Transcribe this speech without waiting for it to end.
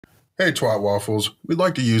Hey, Twat Waffles. We'd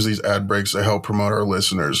like to use these ad breaks to help promote our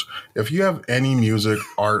listeners. If you have any music,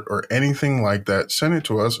 art, or anything like that, send it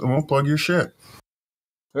to us and we'll plug your shit.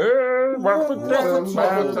 Hey, waffle time,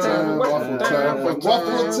 waffle time, waffle time,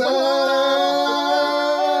 waffle time.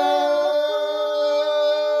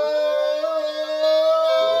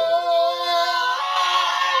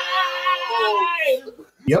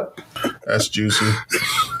 Yep. That's juicy.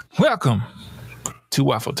 Welcome to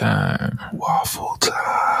Waffle Time. Waffle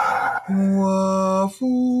time.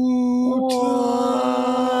 Waffle time.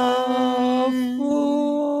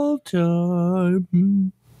 Waffle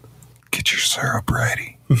time. Get your syrup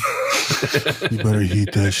ready. You better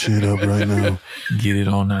heat that shit up right now. Get it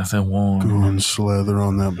all nice and warm. Go and slather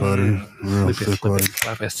on that butter. Real thick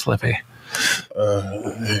like. Slippy.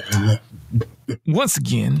 Once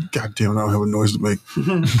again, God damn it, I don't have a noise to make.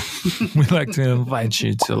 we'd like to invite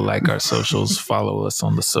you to like our socials, follow us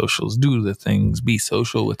on the socials, do the things, be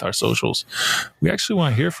social with our socials. We actually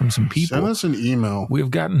want to hear from some people. Send us an email. We've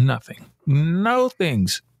gotten nothing. No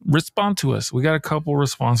things. Respond to us. We got a couple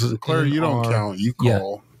responses. Claire, you don't count. You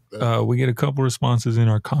call. Yeah. We get a couple responses in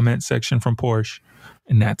our comment section from Porsche,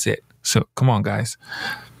 and that's it. So come on, guys.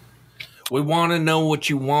 We want to know what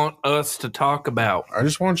you want us to talk about. I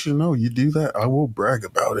just want you to know you do that, I will brag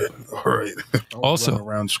about it. All right. Also, run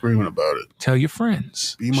around screaming about it. Tell your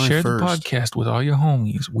friends. Be my Share first. the podcast with all your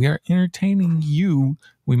homies. We are entertaining you.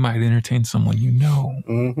 We might entertain someone you know.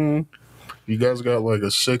 Mm-hmm. You guys got like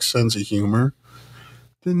a sixth sense of humor,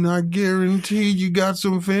 then I guarantee you got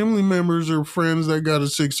some family members or friends that got a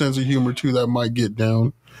sixth sense of humor too that might get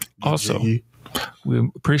down. Also, jiggy. we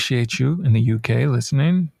appreciate you in the UK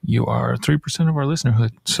listening. You are 3% of our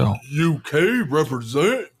listenerhood. So UK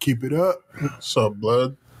represent. Keep it up. What's up,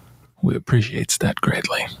 blood? we appreciate that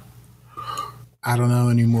greatly. I don't know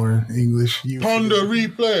any more English. Honda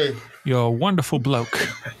replay. You're a wonderful bloke.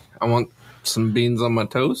 I want some beans on my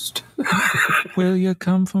toast. Will you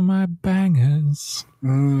come for my bangers?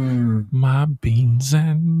 My beans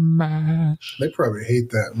and mash. They probably hate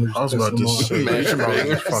that. I was about to say, Mash they probably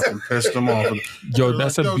bangers. fucking pissed them off. Yo,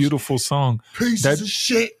 that's a beautiful song. Pieces That- of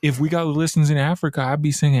shit. If we got listens in Africa, I'd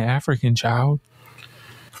be singing African Child.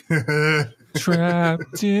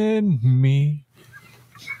 Trapped in me.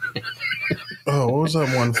 Oh, what was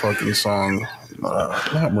that one fucking song?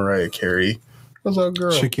 Not Mariah Carey. What's that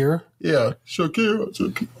girl? Shakira? Yeah, Shakira.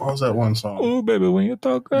 What was that one song? Oh, baby, when you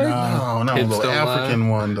talk like No, Kids the Don't African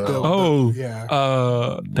one though. Oh, Yeah.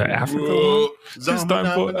 the Africa one. It's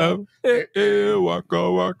time for hey, hey,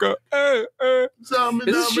 waka waka. Hey, hey.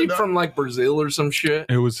 Isn't she from like Brazil or some shit?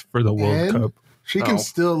 It was for the World And Cup. She can Oh.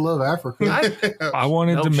 still love Africa. I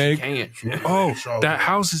wanted No, to she make. can't. Oh, that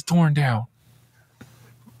house is torn down.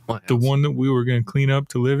 What The else? one that we were gonna clean up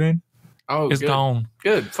to live in Oh, is good. gone.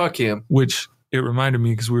 Good. Fuck him. Which it reminded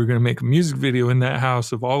me because we were gonna make a music video in that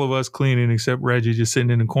house of all of us cleaning except Reggie just sitting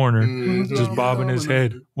in the corner, just bobbing his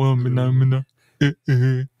head.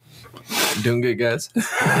 It Doing good, guys.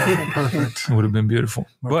 Perfect. would have been beautiful.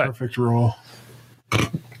 My But perfect role.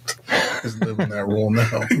 He's living that role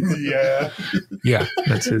now. Yeah. yeah,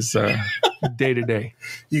 that's his day to day.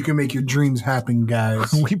 You can make your dreams happen,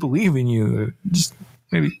 guys. We believe in you. Just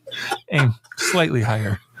maybe aim slightly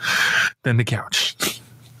higher than the couch.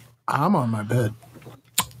 I'm on my bed.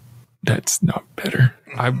 That's not better.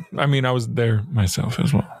 I mean, I was there myself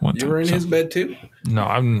as well. One You time, were in so- his bed too? No,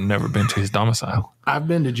 I've never been to his domicile. I've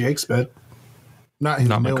been to Jake's bed. Not his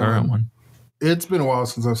Not my new current one. It's been a while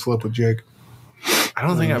since I've slept with Jake. I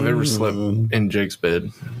don't think I've ever slept in Jake's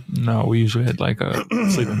bed. No, we usually had like a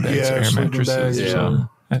sleeping bags, Yeah, air sleeping mattresses bags, or yeah. something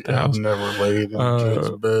at the I've house. never laid in Jake's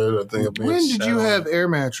bed. I think I've been When did you sat have air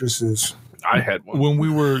mattresses? I had one. When we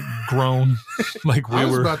were grown, like we I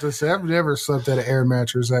was were, about to say, I've never slept at an air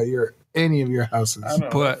mattress at any of your houses. I know,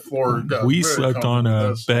 but floor got we very slept on comfortable. a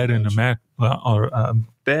That's so bed in much. or a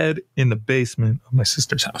bed in the basement of my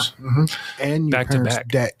sister's house. And your Back to parents' back.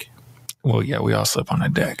 deck. Well, yeah, we all slept on a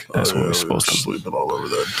deck. That's what we're supposed to. sleeping all over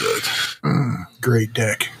that deck. Great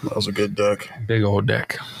deck. That was a good deck. Big old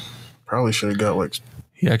deck. Probably should have got like.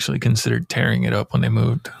 He actually considered tearing it up when they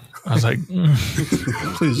moved. I was like,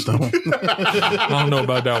 Please don't. I don't know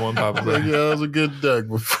about that one, Papa. Like, Bear. yeah, that was a good deck.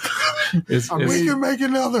 It's, We it's, can make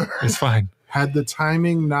another. it's fine. Had the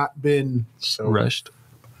timing not been, So Rushed.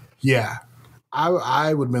 yeah,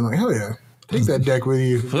 I would have been like, hell yeah, take that deck with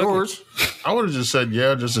you. Fuck it. Yours. I would have just said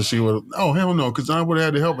yeah, just to see what. Oh hell no, because I would have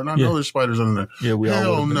had to help, and I Yeah. know there's spiders under there. Yeah, we all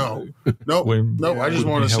Hell would've no, been- nope, When- nope. I just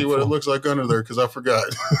would want be to see what it helpful. looks like under there because I forgot.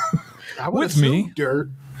 I would With assume me. dirt.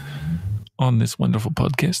 On this wonderful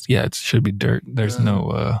podcast. Yeah, it should be dirt. There's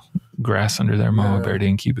no grass under there. Mama Yeah. Bear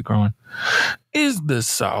didn't keep it growing. Is the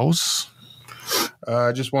sauce?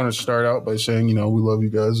 I just want to start out by saying, we love you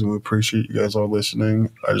guys and we appreciate you guys all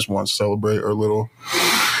listening. I just want to celebrate our little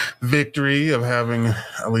victory of having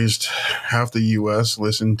at least half the U.S.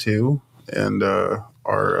 listen to, and our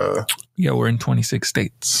we're in 26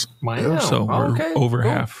 states. Wow. So we're over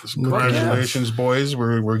half. Congratulations, boys.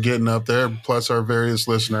 We're getting up there, plus our various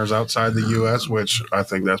listeners outside the U.S., which I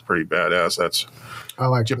think that's pretty badass. That's I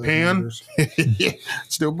like Japan.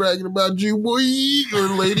 Still bragging about you, boy, or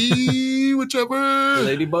lady, whichever.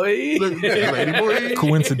 Lady boy. Lady boy.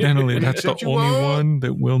 Coincidentally, that's the Set you only up. one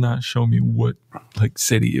that will not show me what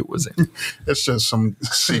city it was in. It's just some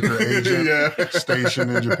secret agent station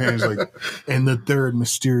in Japan. He's like, And the third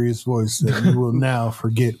mysterious voice that you will now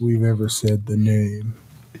forget we've ever said the name.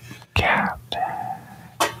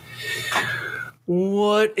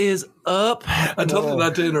 What is up? I told you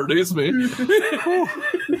not to introduce me.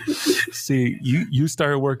 See, you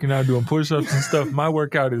started working out doing push-ups and stuff. My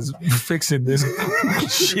workout is fixing this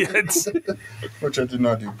shit. which I did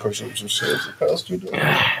not do push-ups or sales the past 2 days.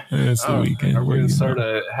 It's the weekend. Are we What do going to you start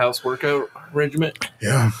know? a house workout regiment?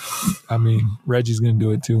 Yeah. I mean, Reggie's gonna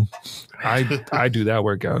do it too. I do that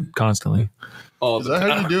workout constantly. All Is the that how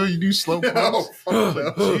time. you do it? You do slow pumps?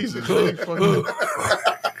 Jesus. Really fucking-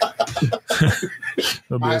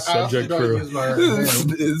 That'll be a subject for It's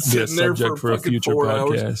be a sitting there subject for a fucking future 4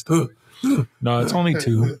 hours. podcast. No, it's only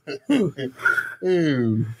 2.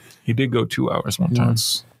 Ew. He did go 2 hours one time.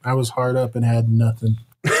 Once I was hard up and had nothing.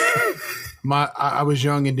 I was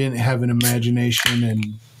young and didn't have an imagination, and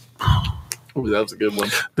Ooh, that was a good one.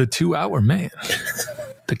 The 2-hour man,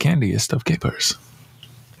 the candiest of capers.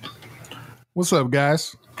 what's up,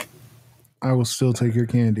 guys? I will still take your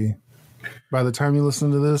candy. By the time you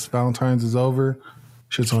listen to this, Valentine's is over.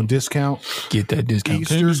 Shit's on discount. Get that discount.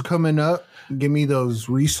 Easter's coming up. Give me those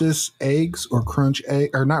Reese's eggs or Crunch egg,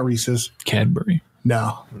 or not Reese's. Cadbury.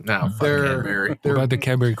 No, No, fuck They're- Cadbury. What about the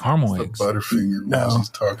Cadbury caramel The eggs? Butterfinger No. ones he's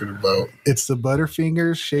talking about. it's the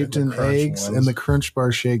Butterfingers shaped And in the Crunch eggs ones. and the Crunch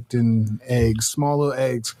bar shaped in eggs. Small little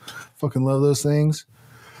eggs. Fucking love those things.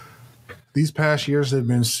 These past years have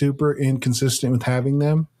been super inconsistent with having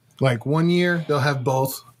them. Like 1 year, they'll have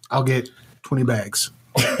both. I'll get 20 bags.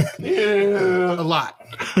 A lot.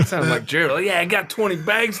 Sounds like Gerald. Yeah, I got 20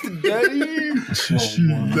 bags today.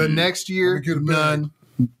 The next year, Let me get a bag. none.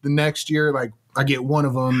 The next year, like I get one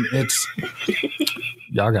of them. It's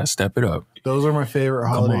Y'all gotta step it up. those are my favorite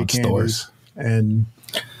holiday on, candies. stores. And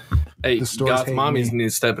Hey, The stores goth hate mommies me. need to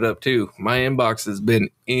step it up too. My inbox has been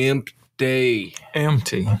empty.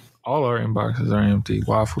 Empty. All our inboxes are empty.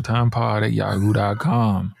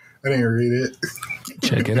 WaffleTimePod@yahoo.com. I didn't read it.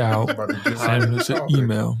 Check it out. About to get Send us an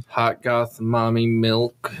email. Hot goth mommy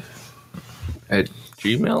milk at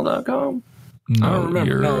gmail.com. No, I don't remember.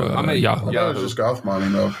 you're, No, I'm at Yahoo. That was just Goth Mommy,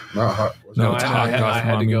 no. Not hot. No, I, it's I hot had, goth I had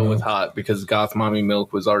to mommy go milk. with hot because goth mommy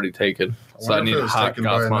milk was already taken. So I wonder if need it was hot taken by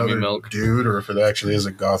goth mommy another milk. dude, or if it actually is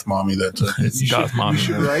a Goth Mommy that took it. It's goth mommy. you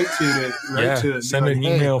should milk. write to it. Write to Yeah, it. send Be an like,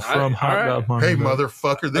 hey, email from I- Hot alright. Goth Mommy. Hey, Milk.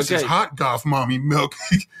 motherfucker, this is Okay. hot Goth Mommy milk.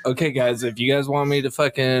 Okay, guys, if you guys want me to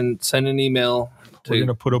fucking send an email We're to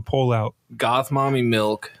gonna put a poll out. goth mommy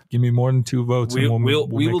milk, Give me more than 2 votes, we and will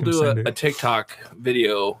make them do send a it. TikTok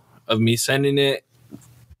video of me sending it.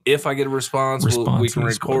 If I get a response, we can Responses,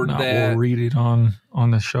 record whatnot. that. We'll read it on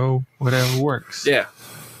the show. Whatever works. Yeah.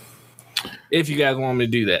 If you guys want me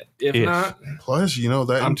to do that. If If. not, Plus,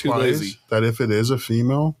 that I'm too implies lazy. that if it is a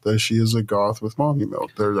female, that she is a goth with mommy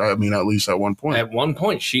milk. There, I mean, at least at one point. at one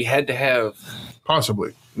point she had to have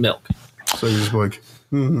Possibly. milk. So you're just like,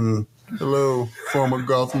 hello, former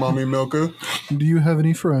goth mommy milker. Do you have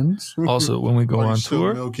any friends? Also, when we go Are you on still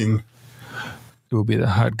tour, milking? it will be the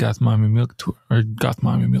Hot Goth Mommy Milk Tour or Goth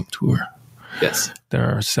Mommy Milk Tour. Yes.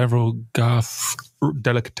 There are several goth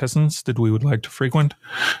delicatessens that we would like to frequent.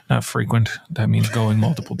 Not frequent. That means going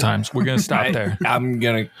multiple times. We're gonna stop there. I'm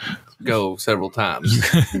going to go several times.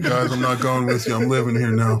 Guys, I'm not going with you. I'm living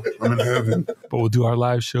here now. I'm in heaven. But we'll do our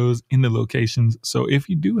live shows in the locations. So if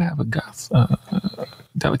you do have a goth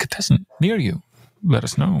delicatessen near you, let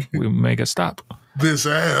us know. We'll make a stop. This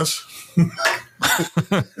ass.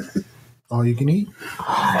 All you can eat.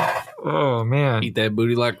 Oh man! Eat that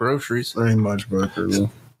booty like groceries. There ain't much burger. Though.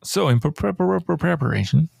 So in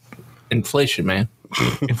preparation, Inflation, man.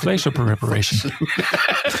 inflation preparation.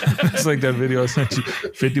 It's like that video I sent you.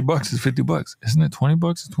 $50 is $50. Isn't it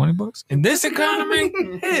 $20? It's $20 in this economy.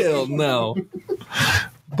 Hell no.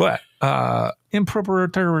 But in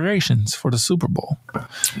preparations for the Super Bowl,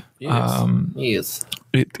 Yes. Yes.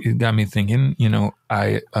 it got me thinking.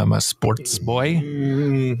 I am a sports boy.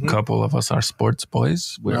 A couple of us are sports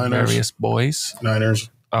boys. We're Niners. various boys. Niners.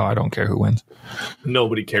 Oh, I don't care who wins.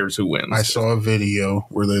 Nobody cares who wins. I saw a video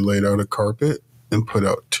where they laid out a carpet and put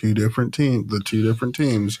out the two different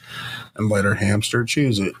teams, and let our hamster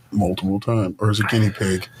choose it multiple times, or as a guinea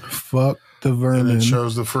pig. Fuck the vermin. And it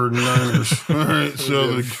shows the 49ers. All right,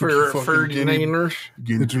 so the Ferdinanders.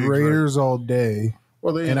 It's Raiders all day.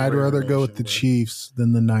 Well, And I'd rather go with the Chiefs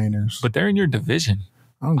than the Niners. But they're in your division.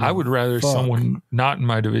 I would rather someone not in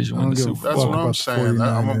my division win the Super Bowl. That's what I'm saying.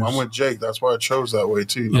 I'm with Jake. That's why I chose that way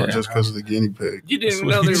too, not just because of the guinea pig. You didn't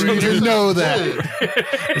know they were. You know that.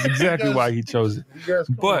 That's exactly why he chose it.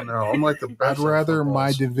 But now I'm like the best. I'd rather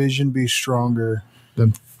my division be stronger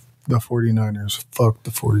than the 49ers. Fuck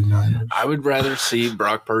the 49ers. I would rather see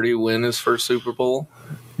Brock Purdy win his first Super Bowl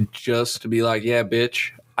just to be like, yeah,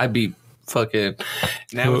 bitch, I beat fucking.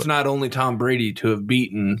 Now it's not only Tom Brady to have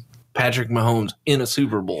beaten Patrick Mahomes in a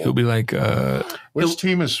Super Bowl. He'll be like, which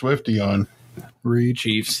team is Swifty on? Reed.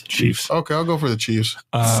 Chiefs. Okay, I'll go for the Chiefs.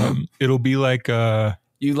 It'll be like,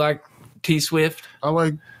 You like T Swift? I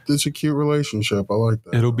like it's a cute relationship. I like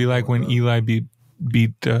that. it'll be like when Eli beat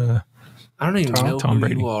I don't even know Tom who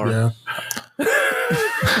Brady. you are. Yeah.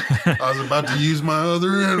 I was about to use my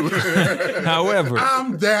other end. However,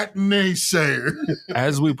 I'm that naysayer.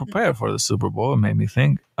 as we prepare for the Super Bowl, it made me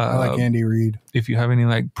think. I like Andy Reid. If you have any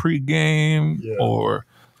like pregame or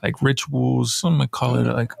like rituals, some might call it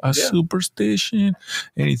like a superstition,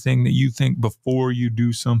 anything that you think before you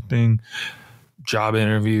do something, job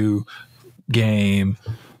interview, game,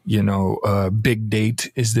 big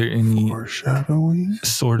date. Is there any Foreshadowing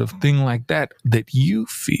sort of thing like that that you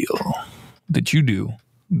feel that you do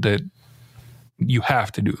that you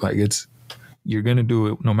have to do? Like you're gonna do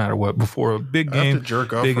it no matter what before a big game, I have to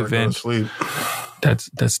jerk off big or event. go to sleep.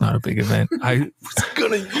 That's not a big event. I was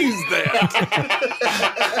gonna use that.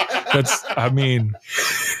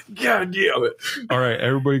 God damn it. All right,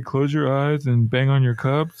 everybody close your eyes and bang on your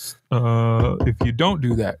cups. If you don't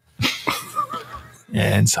do that.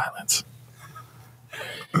 And silence.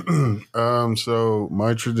 So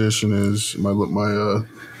my tradition is my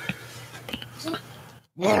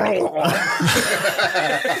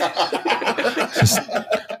just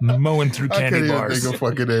mowing through candy bars. I can't even think of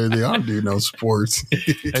fucking anything. I don't do no sports.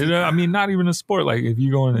 I mean, not even a sport. Like if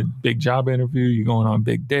you go on a big job interview, you're going on a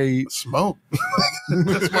big date. Smoke.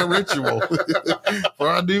 That's my ritual. Before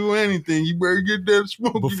I do anything, you better get that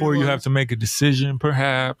smoke. Before you have to make a decision,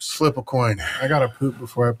 perhaps. Flip a coin. I gotta poop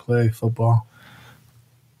before I play football.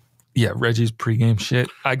 Yeah, Reggie's pregame shit.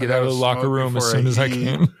 I get out of the locker room as soon as I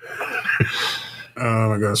can.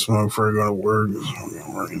 I gotta smoke before I go to work.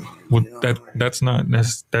 Well, that's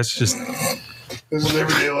just this is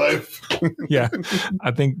everyday life. Yeah,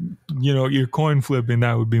 I think your coin flipping,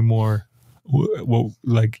 that would be more. Well,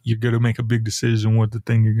 like you're gonna make a big decision what the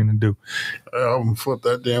thing you're gonna do. I'm gonna flip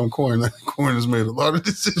that damn coin. That coin has made a lot of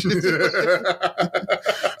decisions.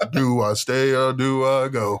 Do I stay or do I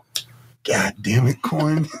go? God damn it,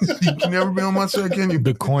 coin. You can never be on my side, can you?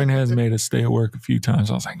 The coin has made us stay at work a few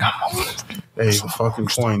times. I was like, hey, the fucking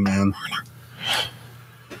coin, man.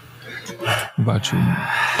 What about you,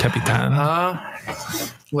 Capitan?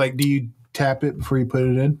 Like, do you tap it before you put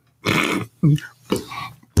it in?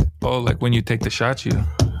 Oh, like when you take the shot, you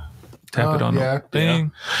tap it on the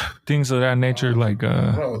thing. Yeah. Things of that nature, like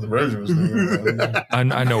I know what Reggie was thinking about.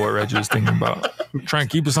 I know what Reggie was thinking about. Try and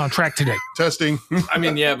keep us on track today. Testing. I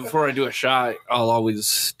mean, yeah, before I do a shot, I'll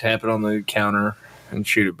always tap it on the counter and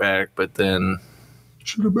shoot it back, but then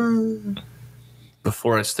shoot it back.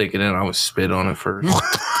 Before I stick it in, I always spit on it first.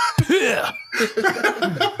 Yeah.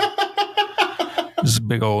 This is a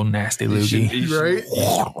big old nasty loogie. Right?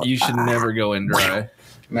 You should never go in dry.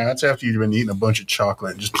 Nah, that's after you've been eating a bunch of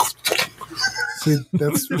chocolate. Just see,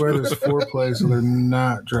 that's where there's foreplay, so they're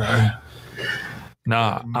not dry.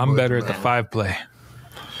 Nah, I'm better at the 5-play.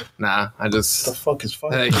 Nah, I just. What the fuck is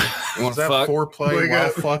fuck? Hey, you want to fuck? Foreplay while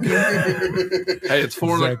fucking? Hey, it's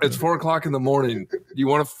 4 o'clock in the morning. You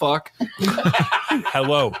want to fuck?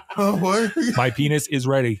 Hello. Oh, what? My penis is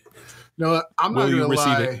ready. No, I'm not gonna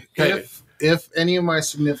lie. Okay. If any of my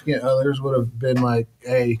significant others would have been like,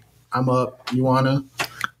 "Hey, I'm up. You wanna?"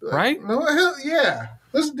 Right? No, hell yeah.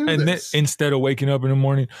 Let's do this. Then, instead of waking up in the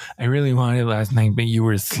morning, I really wanted last night, but you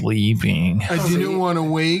were sleeping. I didn't want to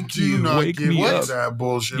wake you. Do not wake give me me up. that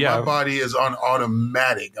bullshit. Yeah. My body is on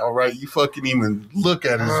automatic. All right, you fucking even look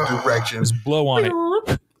at his directions. Just blow on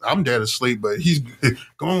it. I'm dead asleep, but he's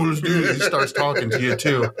come on, let's do it. He starts talking to you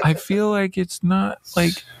too. I feel like it's not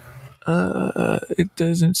like it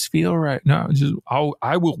doesn't feel right. No, just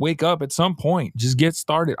I will wake up at some point. Just get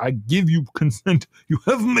started. I give you consent. You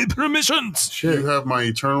have my permissions. You have my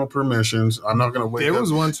eternal permissions. I'm not gonna wake up. There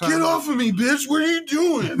was one time. Get off of me, bitch! What are you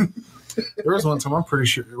doing? There was one time I'm pretty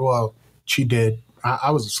sure. Well, she did.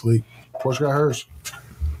 I was asleep. Porsche got hers.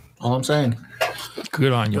 All I'm saying.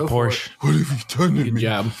 Good on you, Go for Porsche. What have you done to Good me?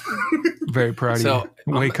 job. Very proud of So,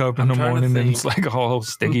 you. Wake up in I'm the trying to morning and think. it's like all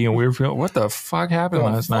sticky and weird. What the fuck happened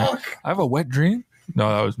last night? I have a wet dream? No,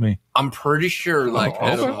 that was me. I'm pretty sure, like,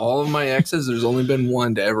 out of okay. all of my exes, there's only been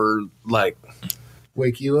one to ever, like,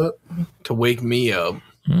 Wake you up. to wake me up.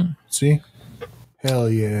 See? Hell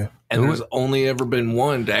yeah. And there's only ever been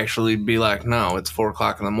one to actually be like, no, it's 4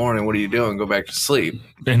 o'clock in the morning. What are you doing? Go back to sleep.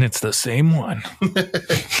 And it's the same one.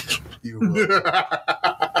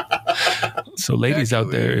 So, ladies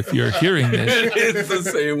out there, if you're hearing this, It's the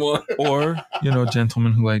same one. or,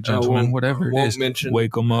 gentlemen who like gentlemen, won't- whatever it won't is, mention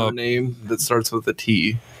wake them Her up. name that starts with a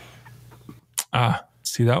T.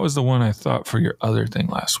 See, that was the one I thought for your other thing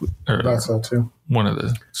last week. Or That's all too. one of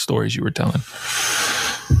the stories you were telling.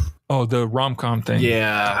 Oh, the rom-com thing.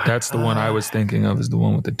 Yeah. That's the one I was thinking of, is the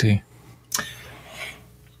one with the T.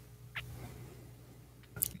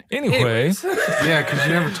 Anyway, Anyways. Yeah, because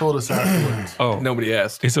you never told us afterwards. oh, Nobody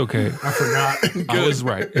asked. it's okay. I forgot. I was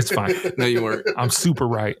right. It's fine. No, you weren't. I'm super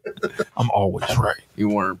right. I'm always right. You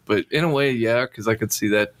weren't. But in a way, yeah, because I could see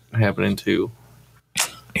that happening too.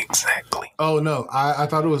 Exactly. Oh, no. I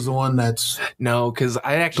thought it was the one that's No, because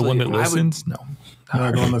I The actually. one that I would- listens? No. the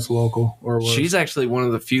one that's local. Or was. She's actually one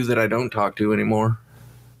of the few that I don't talk to anymore.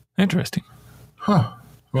 Interesting. Huh.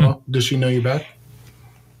 Well, does she know you back?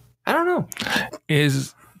 I don't know.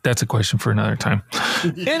 That's a question for another time.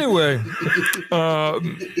 Anyway,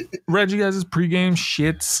 read you guys' pregame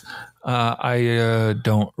shits. I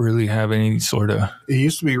don't really have any sort of. It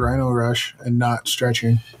used to be Rhino Rush and not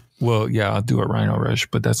stretching. Well, yeah, I'll do a Rhino Rush,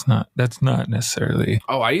 but that's not necessarily.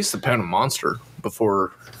 Oh, I used to pound a monster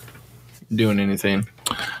before doing anything.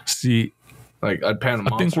 See, Like I'd pound a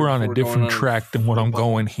monster. I think we're on a before going different on track than what I'm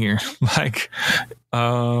going here. Like,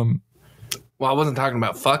 Well, I wasn't talking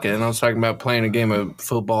about fucking. I was talking about playing a game of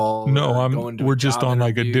football. no, or going to a we're just job on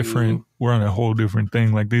like a interview. different. We're on a whole different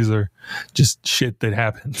thing. Like these are just shit that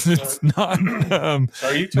happens. It's not Are you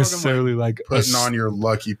talking necessarily like putting on your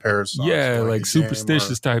lucky pair of socks? yeah, during like a game,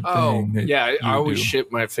 superstitious or- type Oh, thing. that yeah. I you always do.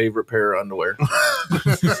 ship my favorite pair of underwear. Yeah,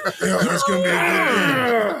 that's gonna be a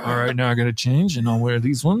good game. All right, now I got to change, and I'll wear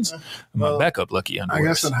these ones. And my Well, backup lucky I underwear.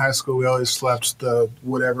 guess in high school we always slept the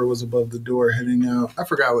whatever was above the door hitting out. I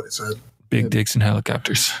forgot what it said. Big dicks and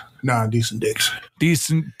helicopters, Nah, decent dicks.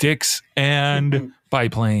 decent dicks and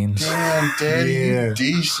biplanes. Damn, daddy, Yeah.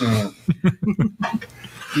 decent.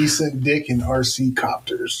 Decent dick and RC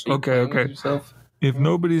copters. Okay. If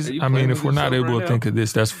nobody's, Are you I playing mean, with if we're not yourself able right to think of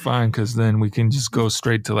this, that's fine, because then we can just go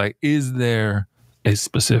straight to like, is there a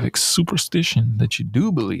specific superstition that you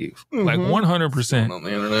do believe? Like 100%. On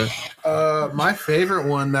the internet. My favorite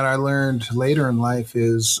one that I learned later in life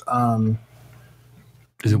is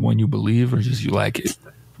Is it one you believe or just you like it?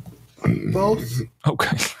 both.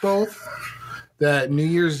 Okay. Both. That New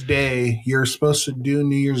Year's Day, you're supposed to do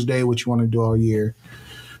New Year's Day what you want to do all year.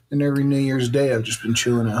 And every New Year's Day, I've just been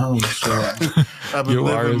chilling at home. So I've been You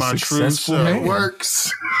are living a my true successful self. man. it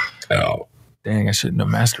works. Oh. Dang, I shouldn't have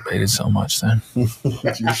masturbated so much then. You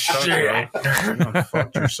shut up.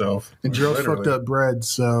 Fuck yourself. And Joe Literally. fucked up bread,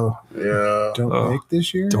 so Yeah. don't Oh, make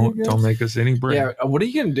this year. I Don't guess. make us any bread. Yeah. What are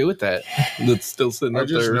you gonna do with that? That's still sitting I up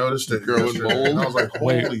just there. noticed it growing yesterday, mold. and I was like,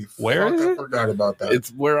 Wait, holy where fuck, is I it? forgot about that. It's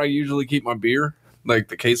where I usually keep my beer, like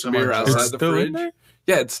the case of in my beer drawer. outside It's the still in fridge. there?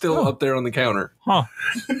 Yeah, it's still up there on the counter. Huh.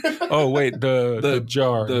 Oh, wait, the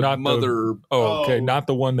jar. The not mother. Oh, okay. Oh. Not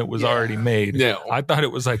the one that was already made. No. I thought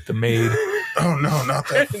it was like the made. Oh no, not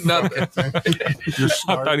that. Not fucking thing. You're I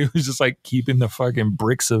smart. thought he was just like keeping the fucking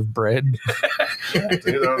bricks of bread.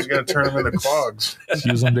 Dude, I was gonna turn them into clogs. Just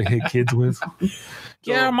use them to hit kids with.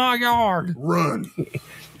 Get out of my yard. Run.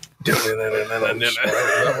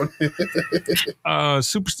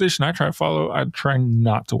 Superstition I try to follow. I try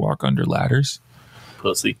not to walk under ladders.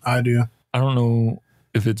 Pussy. I do. I don't know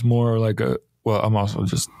if it's more like a. Well, I'm also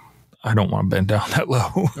just. I don't want to bend down that low.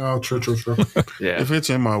 Oh, true. Yeah. If it's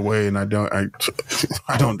in my way and I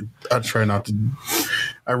try not to.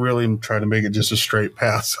 I really try to make it just a straight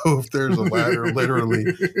path. So if there's a ladder literally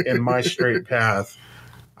in my straight path,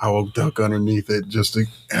 I will duck underneath it just to.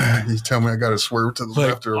 You tell me I got to swerve to the Like,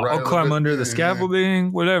 left or right. I'll a climb little bit. under the Yeah.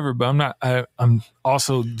 scaffolding, whatever. But I'm not. I'm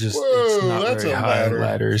also just. it's Whoa, not that's very a high ladder.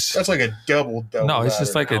 ladders. That's like a double. No, it's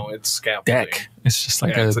just ladder. like No, a it's scaffolding. deck. It's just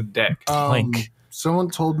like Yeah, it's a a deck. plank. Someone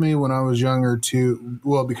told me when I was younger too.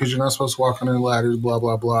 Well, because you're not supposed to walk under ladders, blah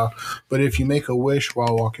blah blah. But if you make a wish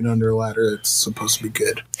while walking under a ladder, it's supposed to be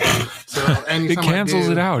good. So It anytime cancels I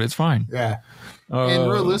do, it out. It's fine. Yeah,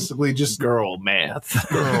 and realistically, just Girl math.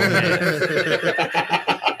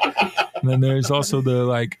 And then there's also the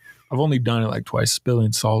like, I've only done it like twice.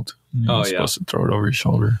 Spilling salt. You're supposed to throw it over your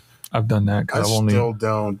shoulder. I've done that because I've only. Still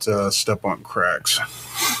don't step on cracks.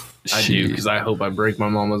 I do because I hope I break my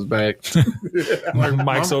mama's back.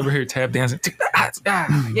 Mike's over here tap dancing.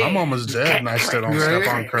 My mama's dead, and I still don't step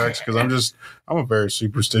on cracks because I'm a very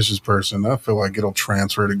superstitious person. I feel like it'll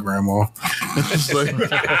transfer to grandma. It's just like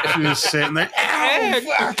she's just sitting there.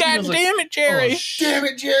 God damn it, Jerry! Damn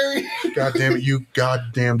it, Jerry! God damn it! You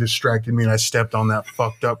goddamn distracted me, and I stepped on that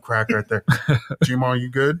fucked up crack right there. G-Ma, you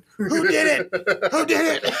good? Who did it? Who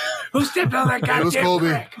did it? Who stepped on that goddamn It was Colby.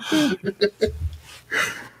 crack?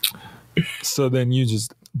 So then you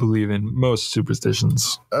just believe in most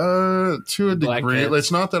superstitions. To a Black degree. cats.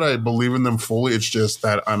 It's not that I believe in them fully. It's just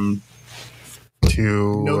that I'm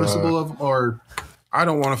too Noticeable of them, or I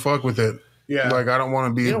don't want to fuck with it. yeah, Like, I don't want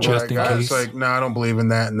to be Just just in guy. case. It's like, no, I don't believe in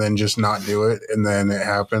that, and then just not do it, and then it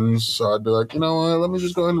happens. So I'd be like, you know what? Let me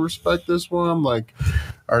just go ahead and respect this one. Like,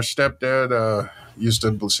 our stepdad used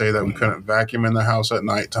to say that we couldn't vacuum in the house at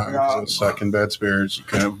nighttime because of sucking bad spirits. You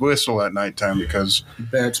couldn't whistle at nighttime because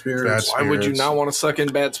bad spirits. Why would you not want to suck in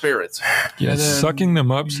bad spirits? Yeah, And then sucking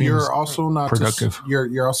them up seems You're also not productive.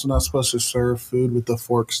 You're also not supposed to serve food with the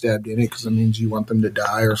fork stabbed in it because it means you want them to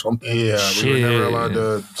die or something. Yeah, we were never Shit. allowed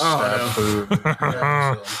to stab no. food.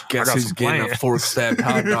 Yeah, so. Guess got who's some getting a plans. fork stabbed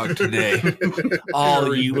hot dog today?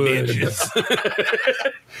 All you bitches.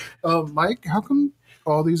 Mike, how come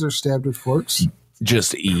all these are stabbed with forks?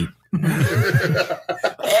 Just eat.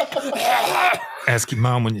 ask your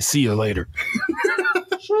mom when you see her later.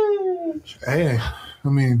 Hey, I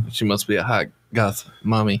mean, She must be a hot goth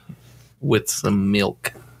mommy with some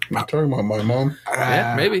milk. You talking about my mom?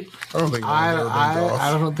 Yeah, maybe. I don't think mom's ever been goth.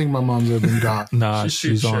 I don't think my mom's ever been goth. Nah, She's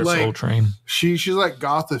she's on like- Soul Train. She's like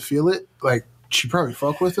goth to feel it. Like she probably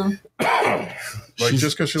fuck with him. Like,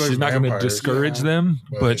 just because she likes She's not going to vampires. discourage them,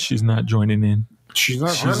 But- but she's not joining in. She's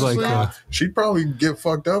not. She's honestly, like, She'd probably get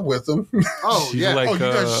fucked up with them. oh she's yeah. like- oh, you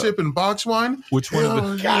guys uh, sipping box wine? which one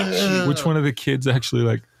of the Yeah. which one of the kids actually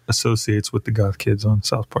like associates with the goth kids on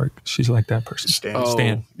South Park? She's like that person. Stan. Oh,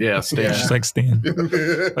 Stan. yeah, Stan. She's like Stan.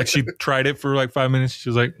 Like she tried it for like 5 minutes. She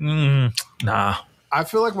was like, nah. I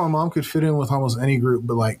feel like my mom could fit in with almost any group,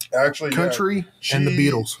 but like Actually, country and the She-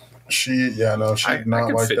 Beatles. She did not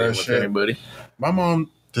could like fit in that with shit. anybody. My mom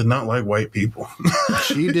did not like white people.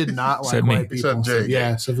 She did not like Except me. white people. Except Jake.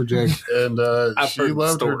 Yeah, except for Jake. And I've she heard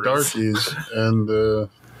loved her stories. darkies. And no,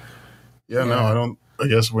 I don't. I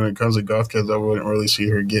guess when it comes to goth kids, I wouldn't really see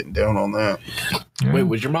her getting down on that. Wait,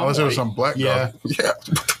 was your mom Unless it was white? some black Yeah. goth. Yeah.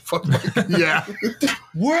 What the fuck? Yeah.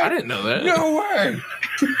 I didn't know that. No way.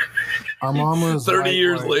 Our mom was 30 like,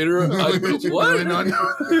 years white. later, Did you what? really not know?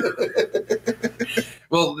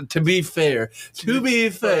 Well, to be fair, To be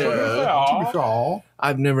fair,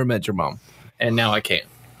 I've never met your mom, and now I can.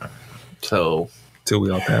 So, Till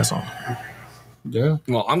we all pass on. yeah.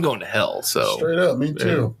 well, I'm going to hell. So, Straight up, me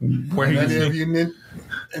too. Where When you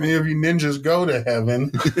any of you ninjas go to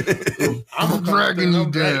heaven, I'm dragging you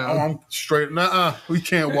down. I'm straight. Nuh-uh. We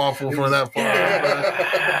can't waffle for that far.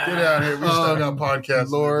 Get out of here. We still got podcasts.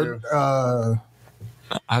 Lord,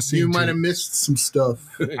 I seen you might tit- have missed some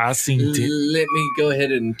stuff. I seen tit. let me go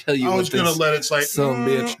ahead and tell you I what was gonna this let it slide. some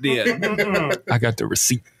bitch did. I got the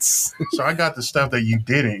receipts. So I got the stuff that you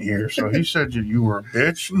didn't hear. So he said you were a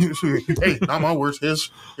bitch. Hey, not my words. His.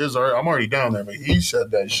 I'm already down there, but he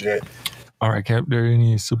said that shit. All right, Cap, there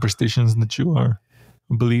any superstitions that you are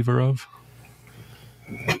a believer of?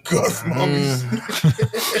 Goth mommies.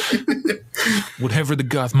 Whatever the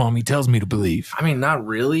goth mommy tells me to believe. I mean, not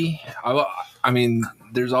really. I mean,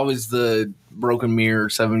 there's always the broken mirror,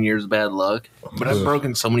 7 years of bad luck. But I've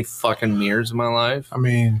broken so many fucking mirrors in my life. I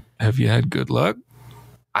mean, Have you had good luck?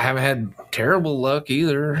 I haven't had terrible luck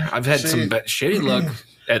either. I've had See- some shitty luck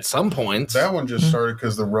at some points. That one just started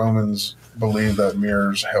because the Romans believed that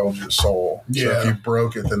mirrors held your soul. So Yeah. if you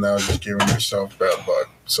broke it, then that was just giving yourself bad luck.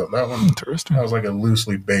 So that one, Interesting. that was like a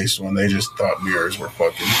loosely based one. They just thought mirrors were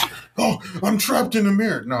fucking, oh, I'm trapped in a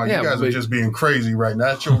mirror. No, Yeah, you guys are but- just being crazy right now.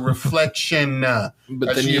 That's your reflection. But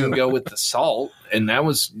That's then you you. can go with the salt, and that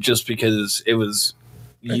was just because it was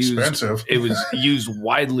used. Expensive. It was used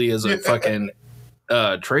widely as a fucking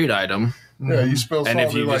trade item, Yeah, you spill salt. and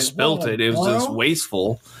if you you're just like, spilt "Whoa, it, it was just well."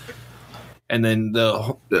 wasteful. And then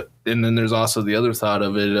and then there's also the other thought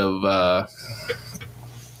of it of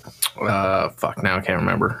fuck, now I can't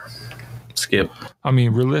remember. Skip. I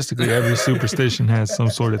mean, realistically, every superstition has some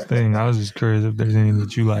sort of thing. I was just curious if there's any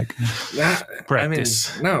that you like.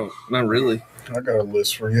 Practice. I mean, no, not really. I got a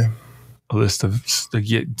list for you. A list of,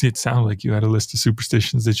 it sounded like you had a list of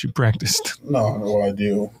superstitions that you practiced. No, I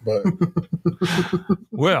do, but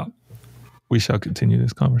Well, we shall continue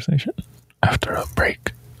this conversation after a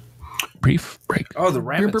break. Brief break. Oh, the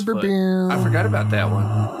rabbit's foot. I forgot about that one.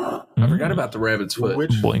 I forgot about the rabbit's foot.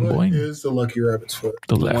 Which Boing, foot boing. is the lucky rabbit's foot?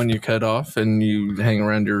 The The left. one you cut off and you hang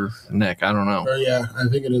around your neck. I don't know. Oh yeah, I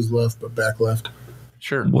think it is left, but back left.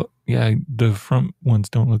 Sure. What? Yeah, the front ones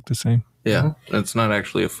don't look the same. Yeah, that's not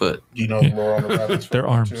actually a foot. Do you know the lore on the rabbit's foot? Their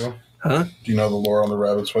arms. Too? Huh? Do you know the lore on the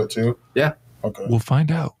rabbit's foot too? Yeah. Okay. We'll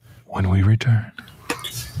find out when we return.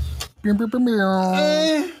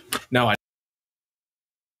 No, I.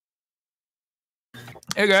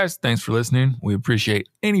 Hey guys, thanks for listening. We appreciate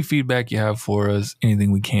any feedback you have for us,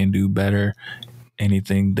 anything we can do better,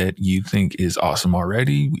 anything that you think is awesome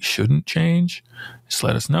already, we shouldn't change. Just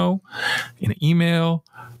let us know in an email,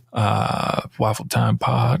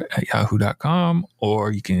 waffletimepod@yahoo.com,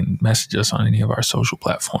 or you can message us on any of our social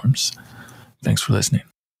platforms. Thanks for listening.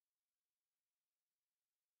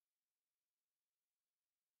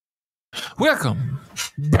 Welcome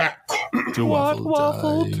Back to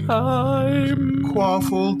Waffle Time.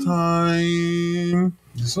 Quaffle time.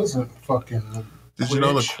 This isn't fucking. Did you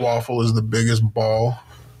know the quaffle is the biggest ball?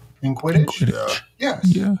 In Quidditch? Quidditch. Yeah.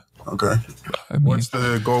 Yes. Yeah. Okay. I mean, What's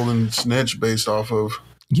the golden snitch based off of?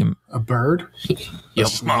 yeah. A bird? Yo,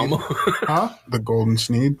 Sneed? mama. Huh? The golden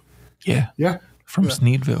sneed? Yeah. Yeah. From Yeah.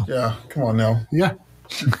 Sneedville. Yeah. Come on now. Yeah.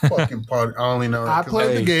 Fucking pod. I only know. I 'cause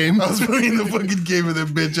played the game. I was playing the fucking game and the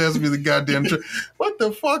bitch asked me the goddamn what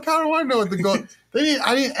the fuck? How do I know what the goal?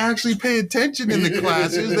 I didn't actually pay attention in the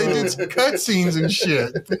classes. They did cutscenes and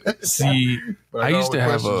shit. See, But I got used all to the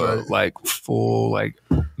have questions a right. like full like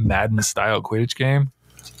Madden style Quidditch game.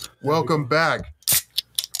 Welcome back.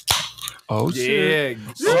 Oh shit!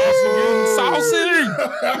 Yeah. Saucy.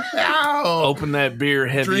 Ow. Open that beer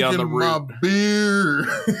heavy on the Drinking my root. beer.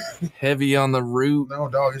 Heavy on the root. No,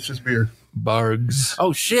 dog, it's just beer. Bargs.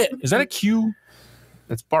 Oh, shit. Is that a Q?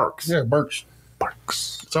 It's Barks. Yeah, Burks.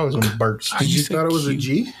 Barks. It's always on Burks. How you You say thought it was a Q?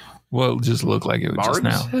 G? Well, it just looked like it was just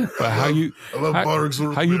Bargs? now. But how you I love how, Burks.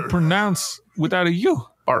 how you pronounce without a U?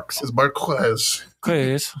 Barks. It's Barks.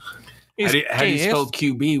 Chris. How do you spell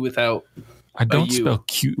QB without... I don't U? spell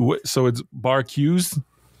Q. What, so it's bar Q's?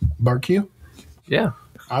 Barq? Yeah.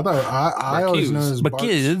 I thought I always Barqueuse. know it as But Barks.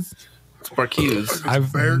 kids. It's Barqueuse.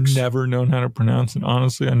 I've Barks. never known how to pronounce it.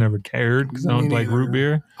 Honestly, I never cared because I Me don't like neither. root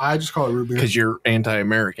beer. I just call it root beer. Because you're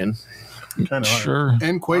anti-American. Kind of Sure.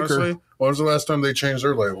 And Quaker. Honestly, when was the last time they changed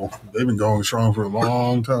their label? They've been going strong for a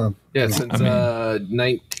long time. Yeah, since I mean-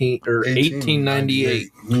 1898.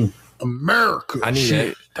 America. I need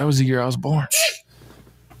Shit, that was the year I was born.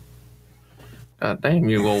 God damn,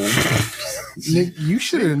 you old. Nick, you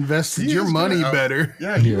should have invested He your is money good. better.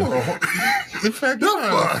 Yeah, you were. In fact,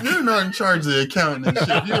 you're not in charge of the accounting and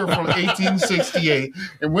shit. You were from 1868,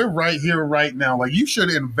 and we're right here, right now. Like, you should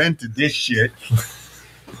have invented this shit.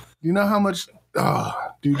 You know how much,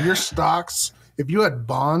 dude, your stocks, if you had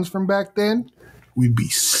bonds from back then, we'd be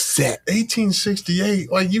set.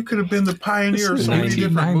 1868, like you could have been the pioneer of so many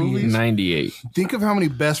different 1998. movies. 98. Think of how many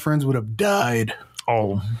best friends would have died.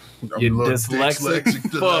 Oh, I'm You a little dyslexic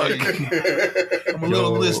today. I'm a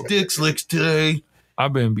little Yo. dyslexic today.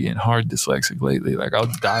 I've been being hard dyslexic lately. Like I'll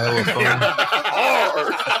dial a phone.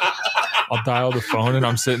 I'll dial the phone and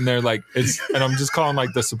I'm sitting there like and I'm just calling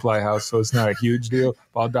like the supply house, so it's not a huge deal.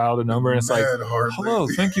 But I'll dial the number and it's like, Mad hard "Hello,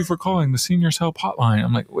 lately. thank you for calling the seniors help hotline."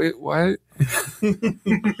 I'm like, "Wait, what?"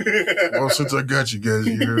 Well, since I got you guys,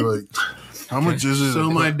 you're like, how much is it? So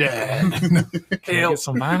my dad. Can I Help. get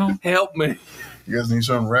some vinyl? Help me. You guys need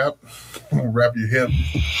something wrap? Wrap your hip.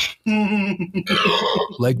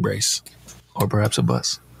 Leg brace, or perhaps a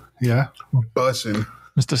bus. Yeah. Bussin'.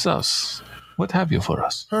 Mr. Sus, what have you for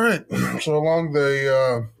us? All right. So along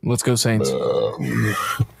the Let's go, Saints.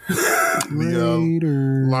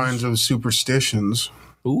 Later. lines of superstitions.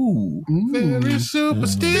 Ooh. Very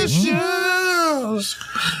superstitious.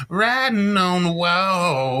 Riding on the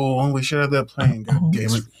wall. We should have that playing. God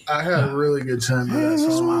damn it. I had a really good time with that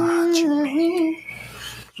song.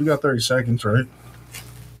 We got 30 seconds, right?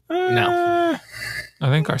 No. I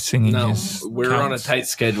think our singing No. is We're on a counts. tight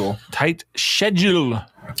schedule. tight schedule.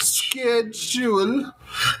 Schedule.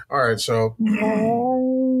 All right. So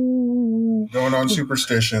going on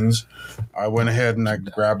superstitions, I went ahead and I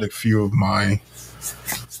grabbed a few of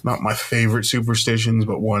not my favorite superstitions,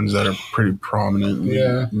 but ones that are pretty prominently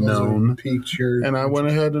Yeah. known. Peaked your. And I went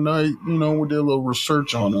ahead and we did a little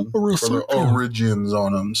research on them. For the origins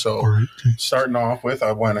on them. So starting off with,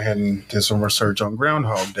 I went ahead and did some research on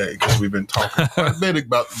Groundhog Day because we've been talking quite a bit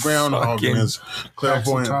about the groundhog and his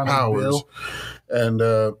clairvoyant Taxitonic powers. Bill. And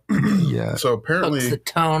Yeah. so apparently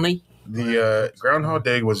Tony. the Groundhog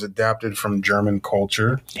Day was adapted from German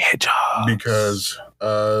culture Hedgehog. because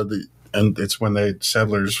it's when the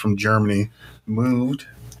settlers from Germany moved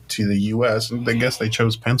to the U.S. and I guess they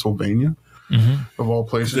chose Pennsylvania of all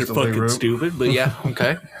places. They're to fucking Beirut. stupid, but yeah,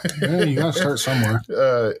 okay. Yeah, you gotta start somewhere.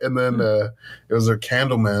 And then it was a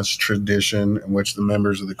Candlemas tradition in which the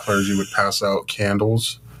members of the clergy would pass out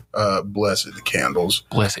candles, blessed candles.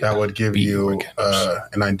 Blessed that would give be your you candles.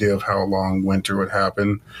 an idea of how long winter would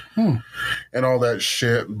happen and all that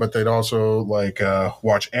shit. But they'd also like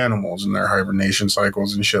watch animals in their hibernation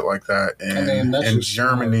cycles and shit like that. And in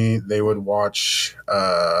Germany, they would watch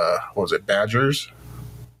what was it, badgers?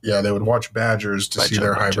 Yeah, they would watch badgers to see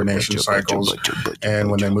their hibernation cycles. And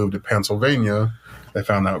when they moved to Pennsylvania, they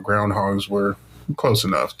found out groundhogs were close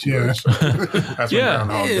enough to it. So that's when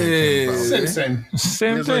Groundhog Day came about.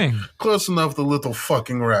 Same It's thing. like, close enough, the little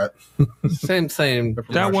fucking rat. Same.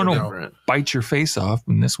 That one will different. bite your face off,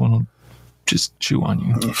 and this one will just chew on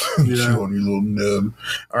you. Chew on you, little nub.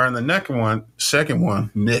 All right, and the second one,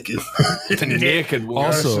 naked. The naked one.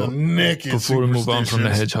 Also, naked. before we move on from the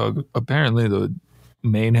superstitious. hedgehog, apparently the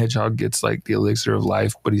main hedgehog gets like the elixir of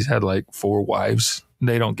life, but he's had like 4 wives.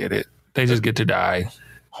 They don't get it. They just get to die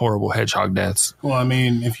horrible hedgehog deaths. Well, I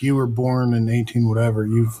mean, if you were born in 18 whatever,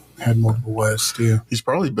 you've had multiple wives too. He's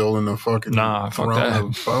probably building a fucking Fuck throne that.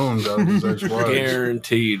 of bones out of his ex-wives.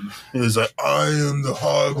 Guaranteed. He's like, I am the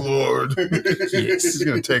hog lord. He's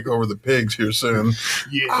going to take over the pigs here soon.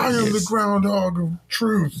 I am the groundhog of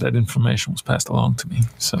truth. That information was passed along to me,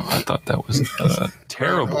 so I thought that was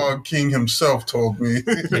terrible. Groundhog King himself told me.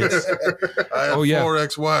 Yes. I have Oh, yeah. 4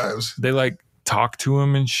 ex-wives. They like talk to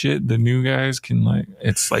him and shit. The new guys can like,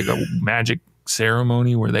 it's like a magic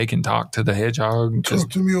ceremony where they can talk to the hedgehog.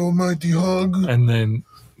 Talk to me, almighty hog. And then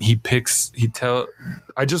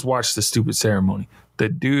I just watched the stupid ceremony.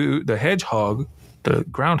 The hedgehog, the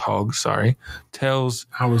groundhog, tells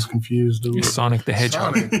I was confused. Sonic the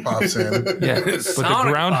Hedgehog. Sonic pops in. Yeah, but the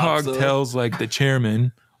Sonic groundhog pops up. tells like the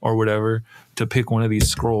chairman or whatever to pick one of these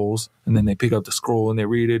scrolls, and then they pick up the scroll and they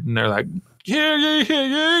read it, and they're like,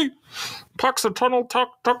 "Yay! Puck's eternal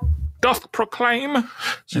talk doth proclaim."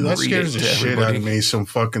 See, And that read scares it the to shit everybody. out of me. Some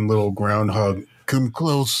fucking little groundhog. Come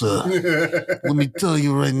closer. Let me tell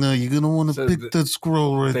you right now, you're going to want to So pick that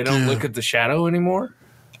scroll right They there. don't look at the shadow anymore?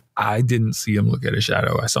 I didn't see him look at a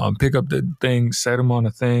shadow. I saw him pick up the thing, set him on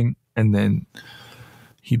a thing, and then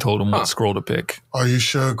he told him what scroll to pick. Are you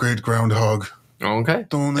sure, great groundhog? Okay.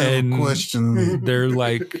 Don't ever And question me. They're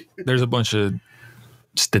like, there's a bunch of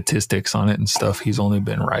statistics on it and stuff. He's only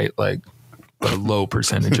been right like a low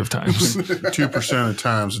percentage of times. 2% of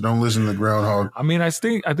times. Don't listen to the groundhog. I mean, I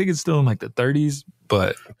think it's still in like the 30s,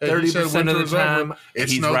 but 30% of the time, It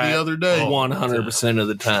he's snowed right the other day. 100% of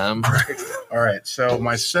the time. All right. So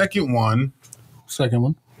my second one Second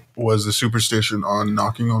one. was the superstition on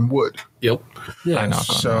knocking on wood. Yep. Yeah. I knock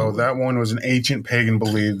on So that one was an ancient pagan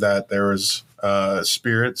belief that there was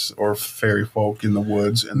spirits or fairy folk in the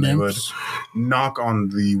woods, and they would Nymphs. knock on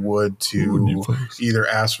the wood to either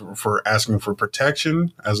asking for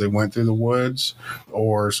protection as they went through the woods,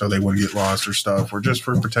 or so they wouldn't get lost or stuff, or just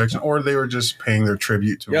for protection, or they were just paying their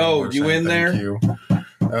tribute to. Yo, them or you saying in thank there? you.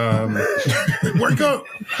 Wake up!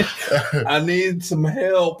 I need some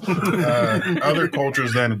help. Other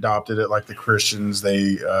cultures then adopted it, like the Christians.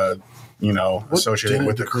 They, associated it didn't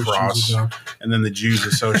with the the Christians cross, adopt? and then the Jews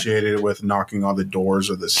associated it with knocking on the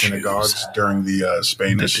doors of the synagogues during the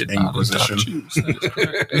Spanish They did not Inquisition. adopt Jews. That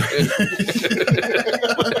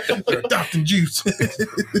is correct. They're adopting Jews.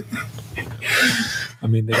 I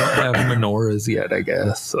mean, they don't have menorahs yet, I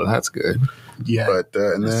guess, so that's good. Yeah. But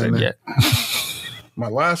and then Yet. my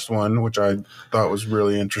last one, which I thought was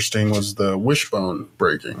really interesting, was the wishbone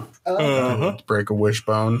breaking. Break a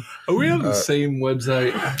wishbone. Are we on the same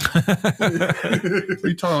website? What are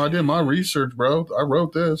you talking? I did my research, bro. I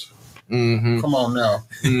wrote this. Mm-hmm. Come on now.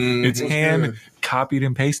 It's hand copied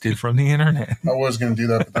and pasted from the internet. I was going to do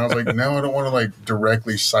that, but then I was like, now I don't want to like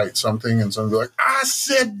directly cite something and someone be like, I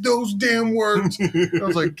said those damn words. I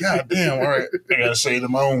was like, God damn, all right. I got to say it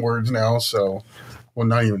in my own words now. So, well,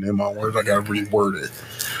 not even in my own words. I got to reword it.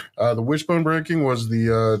 The wishbone breaking was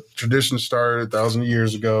the tradition started 1,000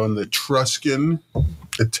 years ago in the Etruscan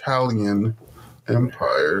Italian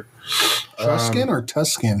Empire. Truscan or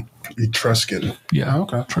Tuscan? Etruscan. Yeah, Oh,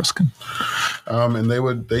 okay. Etruscan. And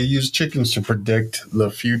they used chickens to predict the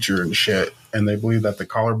future and shit. And they believed that the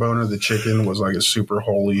collarbone of the chicken was like a super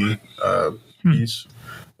holy piece.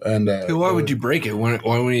 And Why would you break it? Why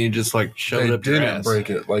wouldn't you just like shove it they up your didn't ass? break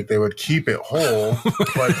it. Like they would keep it whole,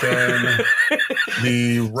 but then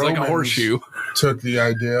the It's like a Romans horseshoe. took the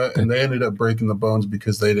idea and they ended up breaking the bones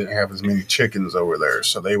because they didn't have as many chickens over there.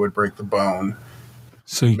 So they would break the bone,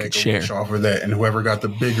 So you make could a share. wish off of that, and whoever got the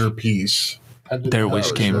bigger piece their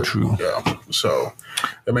wish came true. Yeah. So,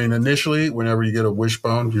 I mean, initially, whenever you get a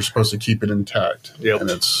wishbone, you're supposed to keep it intact. Yep.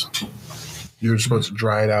 And you're supposed to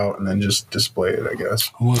dry it out and then just display it, I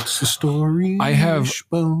guess. What's the story? I have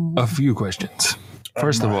Wishbone? a few questions.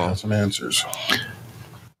 First of I all, have some answers.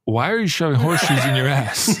 why are you shoving horseshoes in your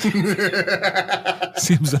ass?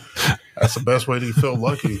 Seems That's the best way to feel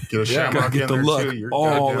lucky. Get a shamrock gotta get in the there luck too. You're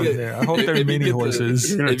all goddamn- in there. I hope they're mini horses.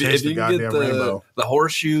 You're gonna taste the you can get goddamn rainbow. the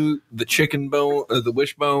horseshoe, the chicken bone, the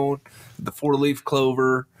wishbone, the 4-leaf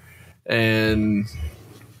clover, and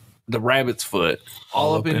the rabbit's foot,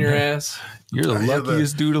 all up in your there. ass. You're the I hear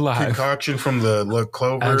luckiest dude alive. Concoction from the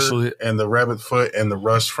clover Actually- and the rabbit foot and the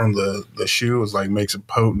rust from the shoe is like makes a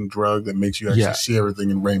potent drug that makes you actually Yeah. see everything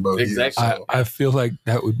in rainbow hues. Exactly. So. I feel like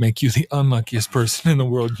that would make you the unluckiest person in the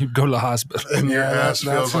world. You'd go to the hospital. And your Yeah, ass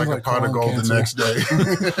that feels like sounds a like pot of colon gold the next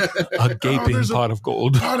day. A gaping there's a pot of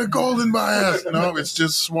gold. pot of gold in my ass. No, it's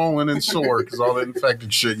just swollen and sore because all the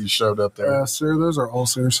infected shit you shoved up there. Sir, those are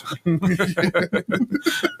ulcers.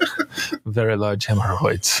 Very large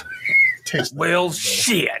hemorrhoids. Tastes Well,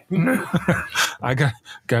 shit. I got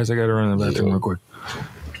to run to the bathroom real quick.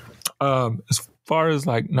 As far as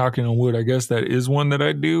like knocking on wood, I guess that is one that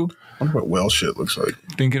I do. I wonder what whale shit looks like.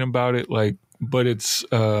 Thinking about it, like, but it's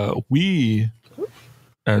we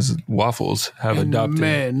as waffles have adopted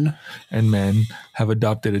Men. and men have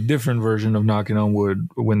adopted a different version of knocking on wood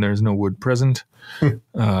when there's no wood present.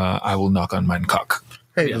 I will knock on mine cock.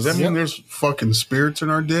 Hey, does that mean there's fucking spirits in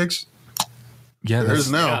our dicks? Yeah, There's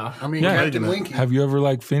that's, now. Yeah. I mean, Yeah. Captain Winky. have you ever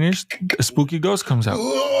like finished? A spooky ghost comes out.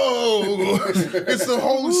 Whoa! It's the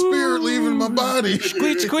Holy Spirit leaving my body.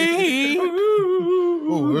 Squeak, squeak.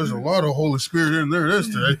 Oh, there's a lot of Holy Spirit in there this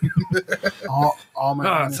day. All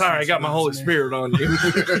my Sorry, I got my Holy Spirit on you.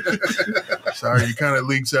 Sorry, you kind of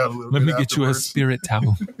leaks out a little Let bit. me get you a afterwards. spirit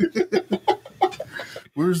towel.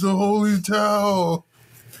 Where's the holy towel?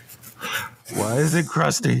 Why is it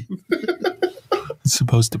crusty? It's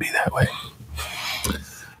supposed to be that way.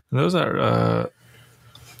 Those are,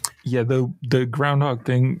 the groundhog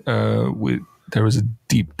thing. There was a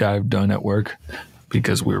deep dive done at work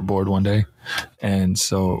because we were bored one day, and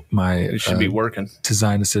so my You should be working.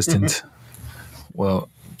 design assistant. Well,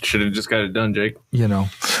 Should have just got it done, Jake.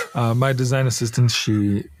 my design assistant,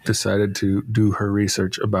 she decided to do her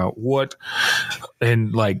research about what,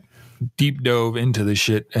 and like deep dove into the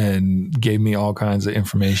shit and gave me all kinds of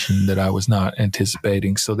information that I was not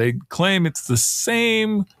anticipating. So they claim it's the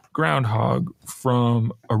same groundhog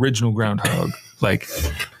from original Groundhog, like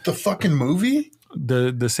The fucking movie?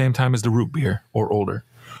 the same time as the root beer or older.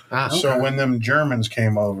 So when them Germans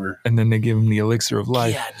came over. And then they give him the elixir of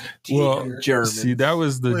life. Well, German. see, that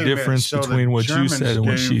was the Wait a minute, difference so the between what you Germans said and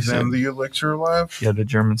what gave she said. them the elixir of life? Yeah, the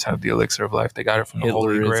Germans have the elixir of life. They got it from the Hitler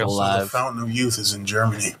Holy is Grail. alive. The fountain of youth is in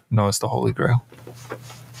Germany. No, it's the Holy Grail.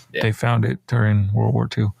 Yeah. They found it during World War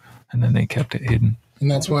II, and then they kept it hidden.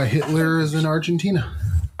 And that's why Hitler is in Argentina.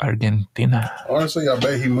 Argentina. Honestly, I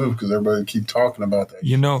bet he moved because everybody keep talking about that.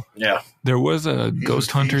 You know, Yeah. there was a Ghost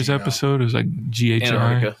in Hunters Fiji now. episode. It was like GHI,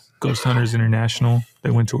 Antarctica. Ghost Hunters International. They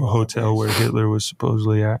went to a hotel where Hitler was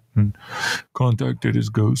supposedly at and contacted his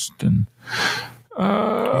ghost. And Is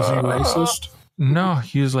he racist? no,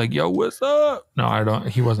 he was like, "Yo, what's up?" No, I don't.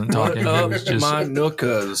 He wasn't talking. He was just. my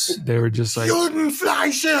nookas. They were just like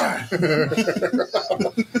Judenfleischer!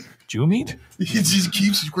 Jew meat. He just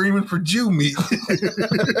keeps screaming for Jew meat.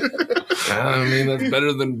 I mean, that's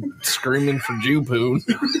better than screaming for Jew poon.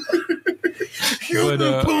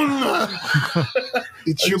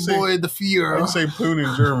 It's I your say- boy, the Führer. I say poon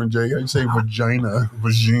in German, Jake. I say vagina.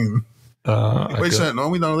 Vagine. Wait a second. No,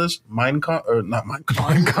 we know this. Mein Kampf, or not Mein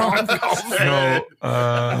Kampf. No,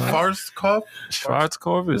 Farskopf?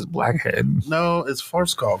 Schwarzkopf is blackhead. No, it's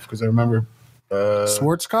Farskopf because I remember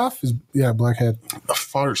Schwarzkopf is blackhead. a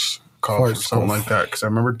farce cough or something like that. Because I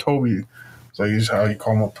remember Toby. So he's how you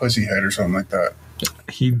call him a pussy head or something like that.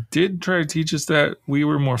 He did try to teach us that. We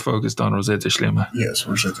were more focused on Rosetta Schlemmer. Yes,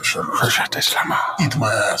 Rosetta Schlemmer. Eat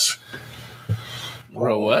my ass.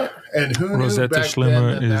 Bro, what? And who Rosetta knew back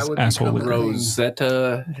Schlemmer then that is would asshole become a liquor. thing?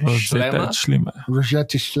 Rosetta Rosetta Schlemmer? Schlemmer.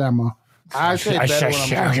 Rosetta Schlemmer. I say it better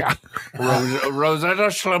when I'm drunk. Rosetta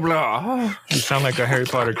Schlemmer. You sound like a Harry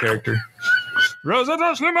Potter character.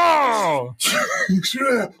 Rosetta Schlemmer!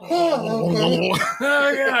 Oh,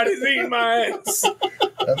 God, he's eating my ass.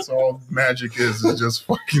 That's all magic is just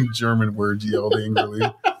fucking German words yelled angrily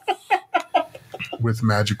with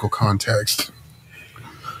magical context.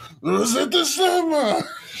 Rosetta Schlemmer!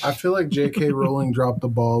 I feel like J.K. Rowling dropped the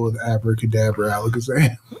ball with Abracadabra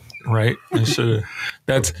Alakazam. Right? I should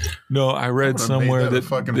have. I read made somewhere that a that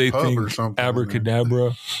fucking they pub or think something,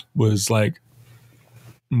 abracadabra was like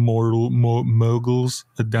moguls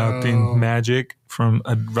adopting magic from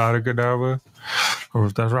Avada or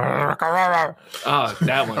if that's Oh,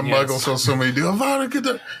 that one. A Yes. muggle saw somebody do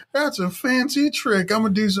Avada. That's a fancy trick. I'm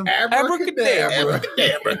gonna do some abracadabra.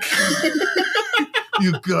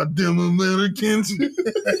 You goddamn Americans.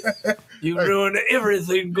 You ruined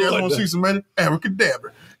everything You guys want to good. see some magic?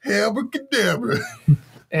 Abracadabra. Abracadabra.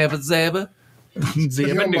 Abba Zabba.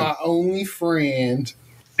 You're my only friend.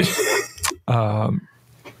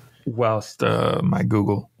 whilst my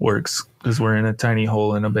Google works because we're in a tiny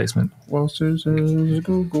hole in a basement. Whilst there's a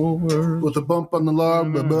Google word. With a bump on the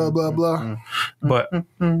log, blah, blah, blah, blah. But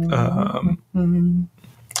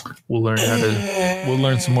we'll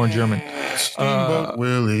learn some more German. Steamboat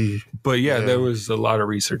Willie. But yeah, there was a lot of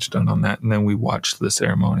research done on that, and then we watched the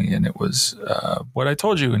ceremony, and it was what I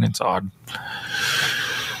told you, and it's odd.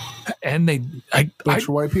 And Bunch of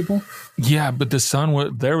white people? yeah, but the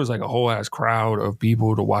sun there was like a whole ass crowd of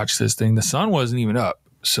people to watch this thing. The sun wasn't even up,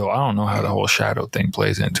 so I don't know how the whole shadow thing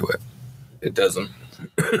plays into it. It doesn't.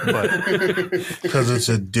 But Because it's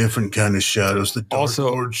a different kind of shadow. It's the Dark Also-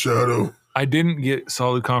 Lord shadow. I didn't get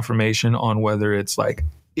solid confirmation on whether it's like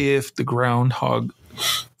if the groundhog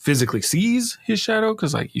physically sees his shadow,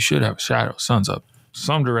 because like you should have a shadow, sun's up,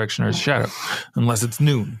 some direction there's a shadow, unless it's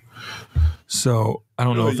noon. So I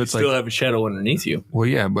don't know if you it's still like, have a shadow underneath you. well,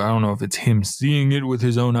 yeah, but I don't know if it's him seeing it with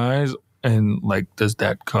his own eyes and like, does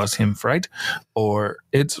that cause him fright? Or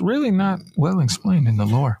it's really not well explained in the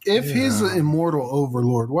lore. If he's an immortal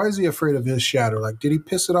overlord, why is he afraid of his shadow? Like, did he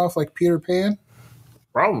piss it off like Peter Pan?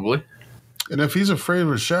 Probably. And if he's afraid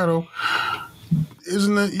of a shadow,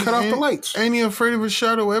 isn't it? Cut off the lights. Ain't he afraid of a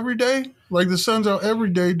shadow every day? Like the sun's out every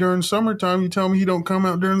day during summertime. You tell me he don't come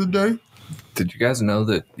out during the day? Did you guys know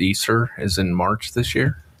that Easter is in March this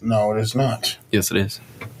year? No, it is not. Yes, it is.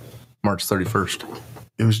 March 31st.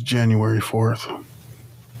 It was January 4th.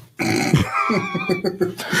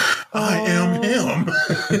 I am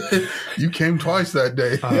him. You came twice that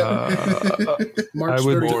day. March I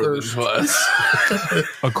would- 31st. Was.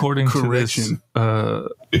 According Correction. to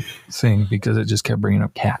this thing, because it just kept bringing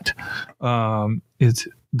up cat, it's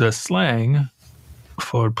the slang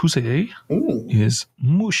for pussy Ooh. is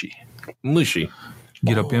mushy. Mushy.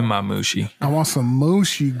 Get up in my mushy. I want some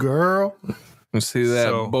mushy, girl. Let's see that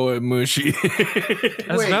So- boy Mushy.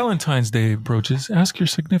 As Wait. Valentine's Day approaches, ask your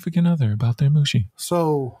significant other about their mushy.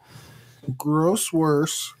 So, gross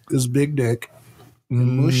worse is big dick.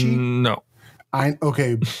 Mushy? No.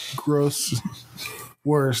 Okay, gross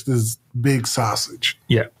worst is big sausage.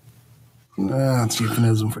 Yeah. That's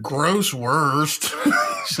euphemism for Gross worst.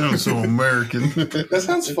 Sounds so American. That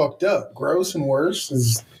sounds fucked up. Gross and worse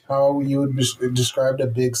is how you would describe a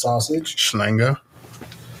big sausage. Schlanger.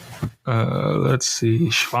 Let's see.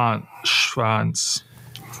 Schwanz.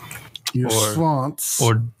 Your Or- swans.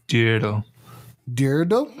 Or Dirdle.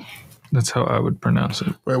 Dirdle? That's how I would pronounce it.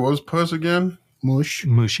 Wait, what was puss again? Mush.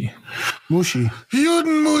 Mushy. Mushy.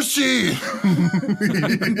 Juden mushy.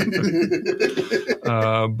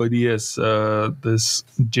 But yes,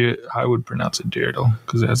 I would pronounce it Dirdle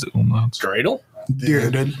because it has the umlauts. Dreidel?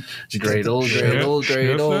 Dirdle. Dreidel, dreidel,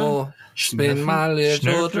 dreidel. Spin my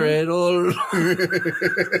little dreidel.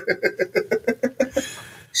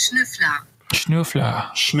 Schnüffler.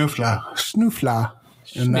 Schnüffler. Schnuffler. Snoofla.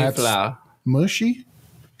 And that's Schniffler. mushy.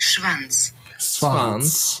 Schwanz.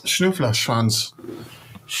 Swans. Schnuffler Schwanz.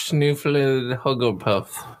 Schnuffler Hugglepuff.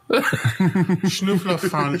 Schnuffler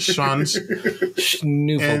Schwanz. And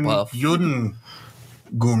Schnufflepuff. Juden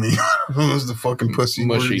Gummi. What was the fucking pussy?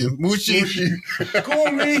 Mushy. word again? Mushy.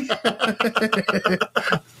 Gummi.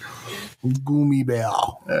 Goomy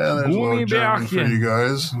bell. Yeah, there's a little Gummi German for Bärchen. you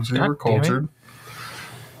guys. So God we're damn it. cultured.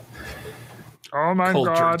 Oh my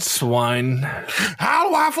Cultured swine. How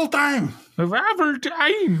waffle time? Waffle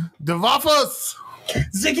time. The waffles.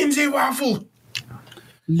 Zicken the waffle.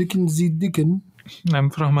 Licking the dicken. I'm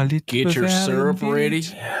from a little Get your Bavarian syrup ready.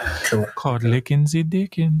 village called Lickin' the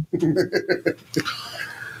Dickin.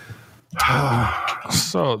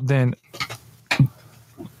 So then,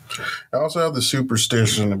 I also have the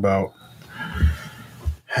superstition about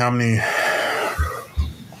how many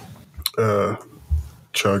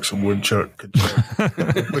chucks a woodchuck could chuck.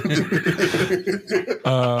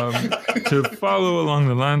 to follow along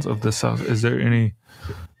the lines of the South, is there any?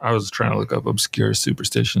 I was trying to look up obscure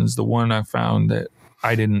superstitions. The one I found that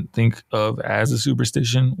I didn't think of as a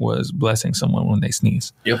superstition was blessing someone when they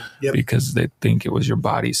sneeze. Yep. Yep. Because they think it was your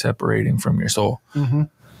body separating from your soul.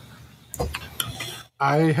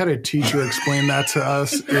 I had a teacher explain that to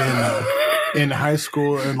us in high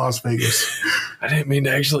school in Las Vegas. I didn't mean to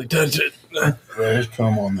actually touch it.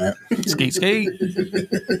 Come on that. Skate, skate.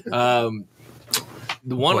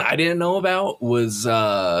 The one I didn't know about was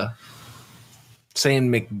saying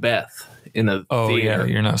Macbeth in a theater. Yeah,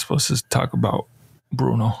 you're not supposed to talk about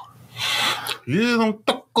Bruno. You don't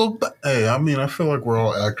talk about. Hey, I mean, I feel like we're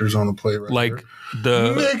all actors on the play right Like here.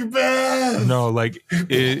 the Macbeth. no, like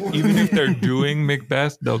even if they're doing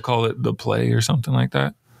Macbeth, they'll call it the play or something like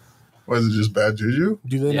that. Was it just bad juju?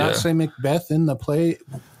 Do they Yeah. not say Macbeth in the play?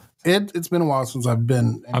 It's been a while since I've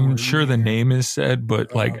been. I'm sure the name is said,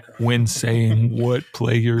 but like when saying what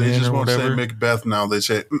play you're They in just or won't say whatever. Macbeth now. They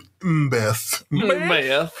say Beth.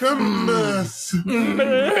 Macbeth. Come Beth.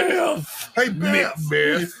 Macbeth. Hey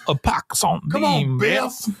Beth. A pox on Come on,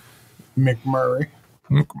 Beth. McMurray.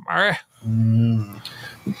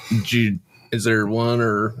 Is there one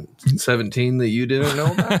or 17 that you didn't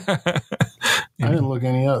know about? I didn't look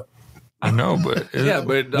any up. I know, but Yeah,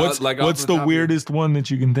 but, what's like, off what's the the top of weirdest one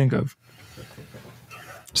that you can think of?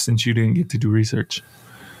 Since you didn't get to do research,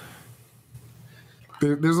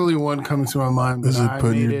 There's only one coming to my mind. Is but it I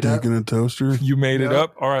putting made your it dick up. in a toaster? you made it Yeah.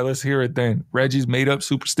 up. All right, let's hear it then. Reggie's made up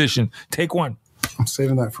superstition. Take one. I'm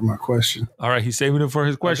saving that for my question. All right, he's saving it for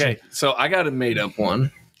his question. Okay, so I got a made up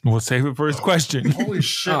one. We'll save it for his question. Holy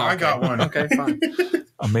shit! Oh, I okay. got one. Okay, fine.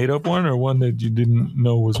 A made up one or one that you didn't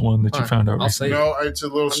know was one that you Fine. found out I'll recently? say No, it's a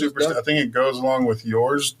little just super. done. I think it goes along with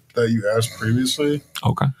yours that you asked previously.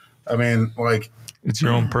 Okay. I mean, like, It's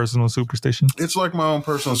your own personal superstition. it's like my own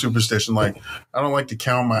personal superstition. Like, I don't like to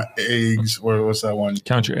count my eggs. What's that one?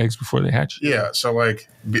 Count your eggs before they hatch. Yeah. So like,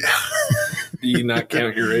 Do you not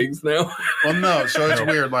count your eggs now? well, no. So it's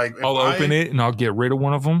weird. Like, if I'll open it and I'll get rid of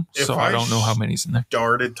one of them, if so I I don't know how many's in there.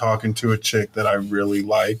 started talking to a chick that I really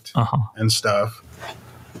liked Uh huh. and stuff,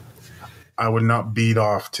 I would not beat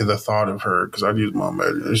off to the thought of her because I'd use my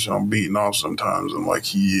imagination on beating off sometimes. I'm like,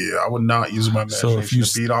 yeah, I would not use my So imagination if you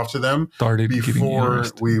to beat off to them Started getting before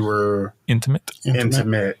interested. we were Intimate.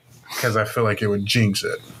 intimate because I feel like it would jinx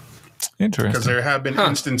it. Because Interesting. there have been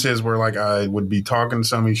instances where like I would be talking to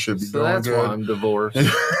somebody, should be So going that's why good. I'm divorced.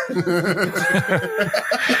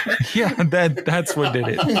 Yeah, that's what did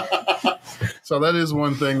it. So that is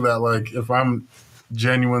one thing that like if I'm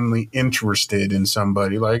genuinely interested in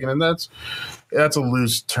somebody, like, and that's a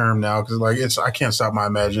loose term now because like I can't stop my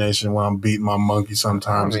imagination when I'm beating my monkey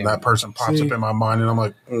sometimes, and that person pops up in my mind, and I'm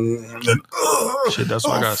like, and then, Shit, that's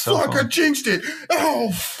why I got a cell fuck, I phone. jinxed it.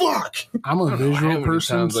 Oh fuck. I'm a How visual many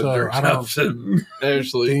person, times so jerked I don't off to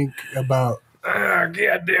Ashley. think about God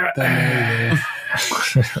damn that it. many days.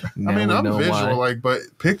 I mean, I'm visual, like, but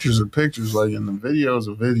pictures are pictures. Like, and the video is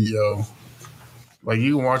a video. Like,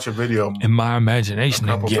 you can watch a video In my imagination,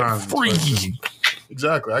 a and couple get times. free.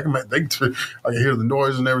 Exactly. I can hear the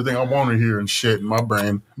noise and everything I want to hear and shit in my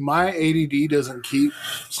brain. My ADD doesn't keep.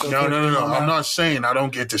 stuff No. in my I'm mouth. not saying I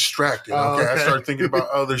don't get distracted. Oh, Okay? I okay. start thinking about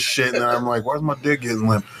other shit, and then I'm like, why's my dick getting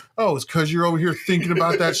limp? Oh, it's because you're over here thinking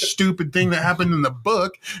about that stupid thing that happened in the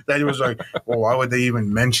book. That it was like, well, why would they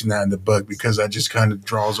even mention that in the book? Because that just kind of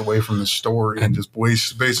draws away from the story and just wastes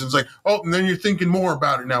space. And it's like, oh, and then you're thinking more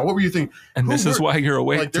about it now. What were you thinking? And this is why you're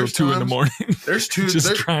awake like, till there's 2 in the times- morning. There's two.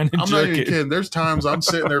 Just trying to I'm not jerk even it. kidding. There's times I'm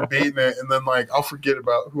sitting there beating it, and then like I'll forget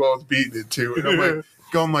about who I was beating it to, and I'm like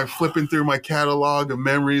going like flipping through my catalog of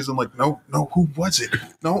memories. I'm like, no, who was it?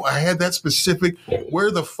 No, I had that specific.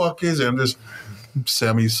 Where the fuck is it? I'm just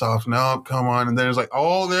semi-soft. No, come on, and then it's like,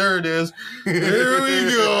 oh, there it is. Here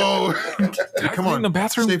we go. Come on, in the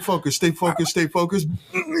bathroom? Stay focused. Stay focused. Stay focused.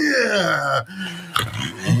 Yeah.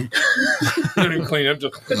 Didn't clean up.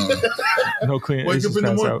 Just No clean. Wake It's up just in the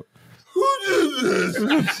pass morning. out. Who did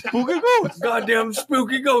this? spooky ghost. Goddamn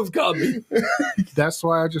spooky ghost got me. That's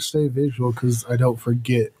why I just stay visual because I don't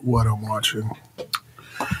forget what I'm watching.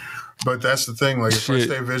 But that's the thing. Like, if I Shit.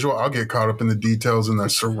 stay visual, I'll get caught up in the details and the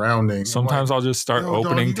surroundings. I'm Sometimes I'll just start Yo, dog,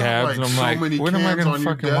 opening you got, tabs, like, and I'm so like, many when am I cans going on to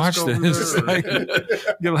your fucking watch desk over this? there.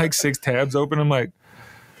 Like, get like 6 tabs open. I'm like,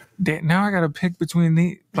 damn, now I got to pick between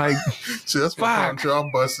the like. See, that's what I'm Fuck. trying. I'll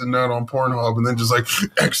bust a nut on Pornhub and then just like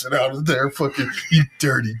exit out of there. Fucking, you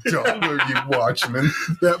dirty dog. What are you watching? And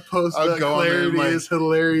That post I'll nut go on there and, clarity like- is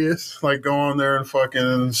hilarious. like go on there and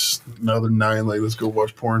fucking another night. Like, let's go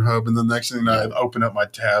watch Pornhub. And the next thing I open up my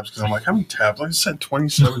tabs because I'm like, how many tabs? I just had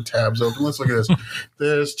 27 tabs open. Let's look at this.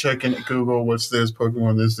 This, checking Google. What's this?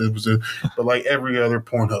 Pokemon. This. But like every other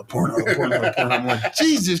Pornhub. I'm like,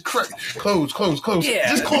 Jesus Christ. Close. Yeah.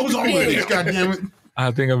 Just close all of these. God damn it. I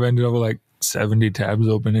think I've ended up with like 70 tabs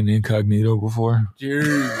open in incognito before.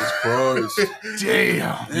 Jesus Christ. Damn.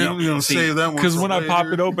 Yeah, I'm gonna save that one. Because for when I pop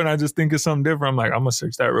later. it open, I just think of something different. I'm like, I'm gonna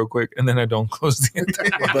search that real quick, and then I don't close the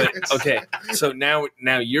entire. But okay, so now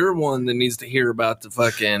you're one that needs to hear about the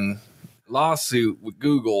fucking lawsuit with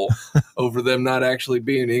Google over them not actually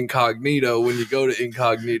being incognito when you go to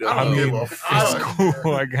incognito. I don't mode. give a It's fuck.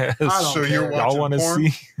 cool, I guess. So you're care. Y'all watching want to porn?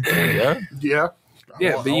 see? Yeah. Yeah.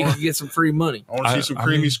 Yeah, but you can get some free money. I want to see some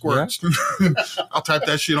creamy squirts. I'll type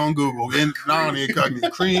that shit on Google. Not on incognito.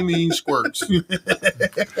 Creamy squirts.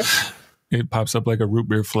 It pops up like a root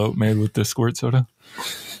beer float made with the squirt soda.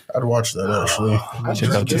 I'd watch that actually.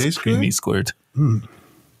 Check out this Tastes creamy good? squirt. Mm.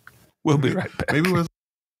 We'll be right back. Maybe with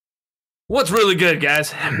What's really good,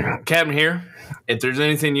 guys? Captain here. If there's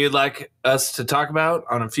anything you'd like us to talk about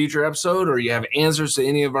on a future episode or you have answers to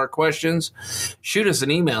any of our questions, shoot us an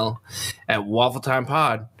email at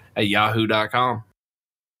waffletimepod@yahoo.com.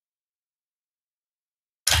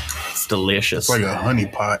 It's delicious. it's like a honey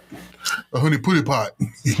pot. A honey putty pot.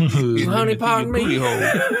 honey pot me.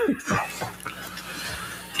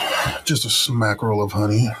 Just a smack roll of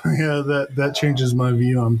honey. Yeah, that changes my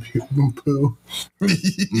view on poo.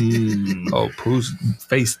 Oh, Pooh's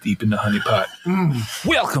face deep in the honey pot.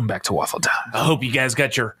 Welcome back to Waffle Time. I hope you guys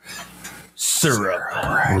got your syrup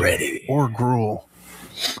ready. Or gruel.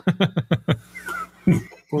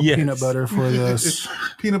 Or Yes. peanut butter for this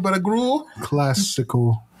Peanut butter gruel?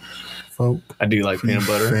 classical folk. I do like peanut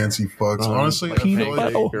butter. Fancy fucks. Honestly, like I feel peanut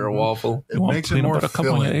like butter. Or a waffle. it You want makes it peanut more butter cup on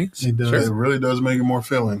your filling. eggs? It does. It really does make it more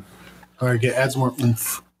filling. Like it adds more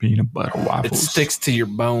oomph. Peanut butter It waffles. sticks to your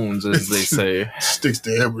bones, as they say. Sticks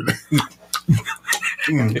to everything.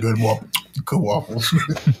 Good waffle. Good waffles.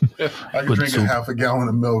 I could Good drink soup. a half a gallon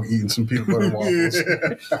of milk eating some peanut butter waffles.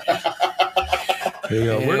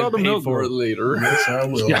 Hey, where'd all the Pay milk for go? it later. Yes, I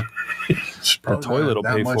will. Yeah. Probably toilet will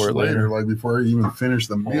not pay that for much it later. Like before I even finish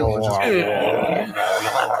the meal. It's just,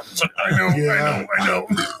 I know.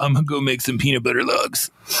 I'm gonna go make some peanut butter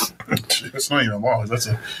lugs. It's not even long. That's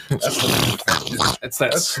It's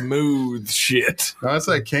that smooth shit. that's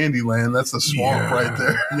like Candyland. That's the swamp right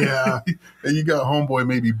there. Yeah. And you got homeboy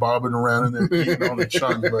maybe bobbing around in there eating on the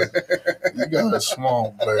chunk, but you got a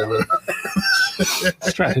swamp, baby.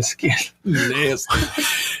 Let's try this again.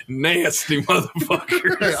 Nasty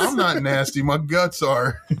motherfucker. Hey, I'm not nasty. My guts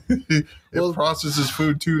are. It processes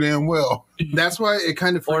food too damn well. That's why it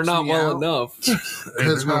kind of Or freaks not me well out. enough. Hey,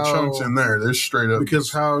 there's no how- chunks in there. There's straight up.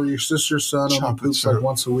 Because how your sister's son only Chocolate poops syrup. like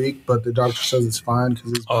once a week, but the doctor says it's fine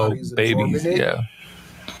because his Oh, body's babies. absorbing it. Yeah.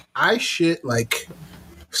 I shit like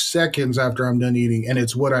seconds after I'm done eating, and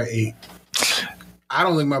it's what I ate. I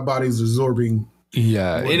don't think my body's absorbing.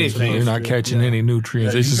 Yeah. Anything. You're not catching any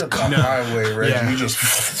nutrients. Yeah, It's you just got the highway, right? Yeah. You just.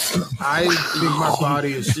 I think my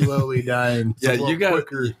body is slowly dying. Yeah, Well, you got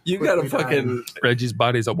quicker- you got a quickly fucking dying. Reggie's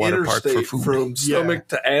body's a water park for interstate food. from stomach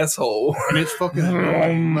to asshole. and it's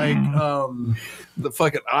fucking like The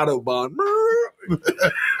fucking Autobahn.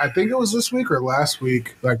 I think it was this week or last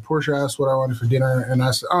week. Like Portia asked what I wanted for dinner, and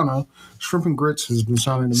I said, I don't know. Shrimp and grits has been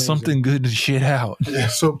sounding amazing. Something good to shit out.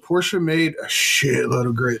 So Portia made a shitload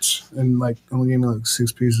of grits and like only gave me like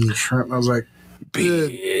 6 pieces of shrimp. And I was like,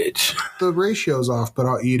 Bitch. the ratio's off, but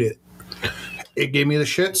I'll eat it. It gave me the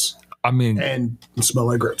shits I mean, and it smelled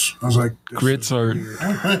like grits. I was like, this grits is are.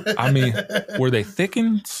 weird. I mean, were they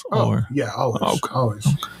thickens Oh, or? yeah, always. Okay. Always.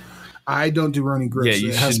 I don't do runny grits. Yeah,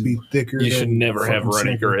 you it has to should- be thicker. You should than never have fucking runny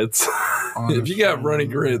Snicker. grits. If you got runny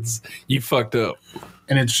grits, you fucked up.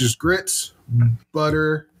 And it's just grits,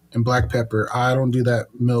 butter, and black pepper. I don't do that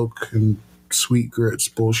milk and sweet grits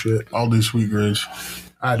bullshit. I'll do sweet grits.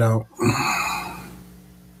 I don't.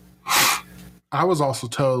 I was also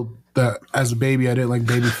told that as a baby I didn't like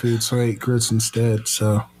baby food, so I ate grits instead.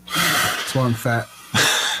 So that's why I'm fat.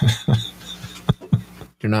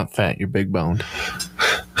 You're not fat, you're big boned.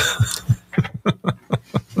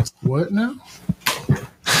 What now?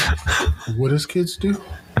 What does kids do?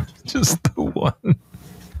 Just the one.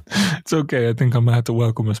 It's okay. I think I'm gonna have to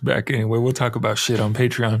welcome us back anyway. We'll talk about shit on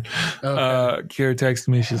Patreon. Kira texted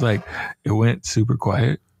me. She's like, "It went super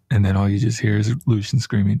quiet, and then all you just hear is Lucian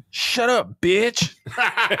screaming, 'Shut up, bitch!'"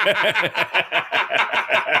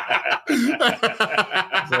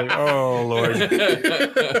 It's like, oh Lord.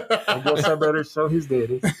 I guess I better show his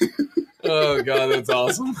daddy. Oh god, that's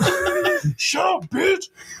awesome. Shut up, bitch.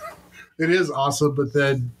 It is awesome, but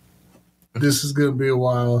then this is going to be a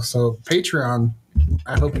while. So Patreon,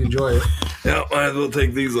 I hope you enjoy it. Yeah, might as well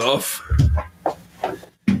take these off.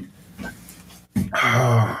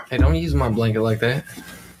 Hey, don't use my blanket like that.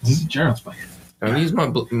 This is Gerald's blanket. Don't use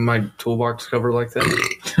my toolbox cover like that.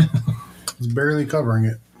 It's barely covering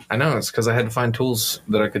it. I know, it's because I had to find tools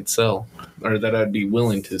that I could sell, or that I'd be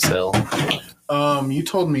willing to sell. You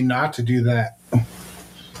told me not to do that.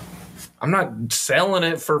 I'm not selling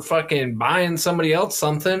it for fucking buying somebody else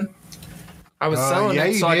something. I was selling yeah,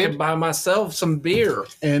 it you so I did. could buy myself some beer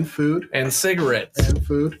And food. and cigarettes. And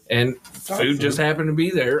food. And food just happened to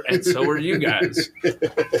be there, and so are you guys.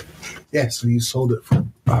 Yeah, so you sold it for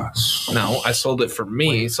us. No, I sold it for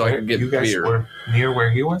me so I could get you guys beer. were near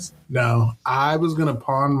where he was? No, I was going to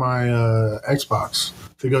pawn my Xbox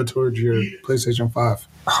to go towards your PlayStation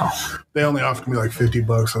 5. They only offered me like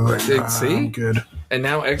 $50. I was like, See? I'm good. And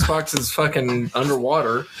now Xbox is fucking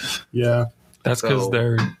underwater. Yeah. That's because So-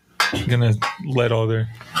 they're gonna let all their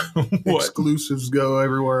what? Exclusives go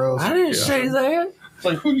everywhere else. I didn't say that. It's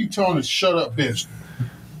like, who you telling to shut up, bitch?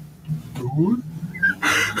 Dude?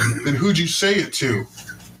 Then who'd you say it to?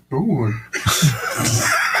 Dude.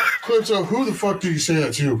 So who the fuck did you say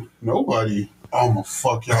that to? Nobody. I'm gonna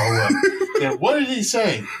fuck y'all up. Then what did he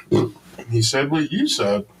say? He said what you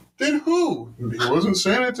said. Then who? He wasn't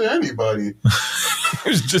saying it to anybody. It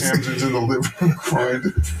was just Camden's in the living room crying to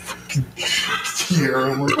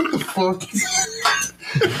Kiara. I'm like, what the fuck?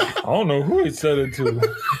 I don't know who he said it to.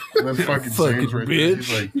 And then fucking Fucking James right there,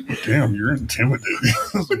 bitch. he's like, damn, you're intimidating.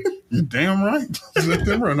 I was like, you're damn right. He's like,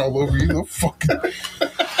 them run all over you, no fucking.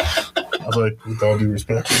 I was like, with all due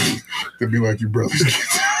respect, they'd be like your brother's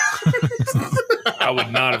kids. I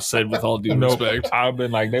would not have said with all due No, respect. I've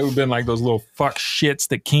been like, they would have been like those little fuck shits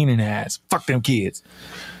that Keenan has. Fuck them kids.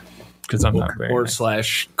 Because I'm not very Or nice.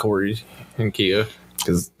 slash Corey and Kia.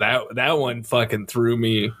 Because that one fucking threw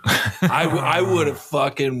me. I would have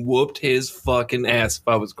fucking whooped his fucking ass if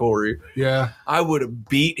I was Corey. Yeah. I would have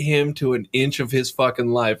beat him to an inch of his fucking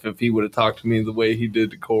life if he would have talked to me the way he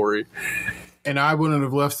did to Corey. And I wouldn't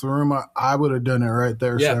have left the room. I would have done it right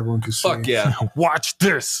there Yeah. so everyone could see. Fuck yeah. Watch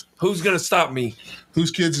this. Who's going to stop me?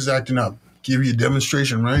 Whose kids is acting up? Give you a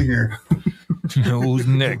demonstration right here. Who's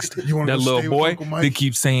next? You wanna That go little stay with boy Uncle Mike? that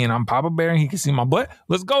keeps saying, I'm Papa Bear and he can see my butt.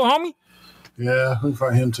 Let's go, homie. Yeah, we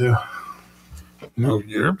find him too. No,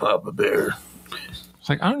 you're Papa Bear. It's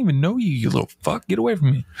like, I don't even know you, you little fuck. Get away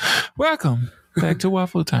from me. Welcome back to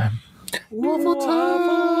Waffle Time. Waffle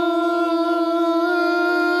time.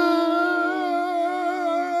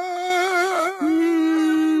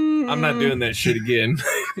 I'm not doing that shit again.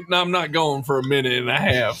 No, I'm not going for a minute and a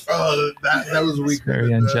half. Oh, that was weak.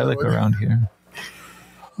 Very angelic around here.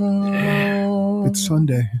 It's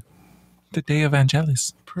Sunday. The day of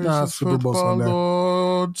Angelus. Nah, it's Super Bowl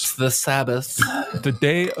Sunday. It's the Sabbath. The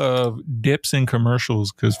day of dips and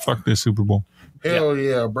commercials, because fuck this Super Bowl. Hell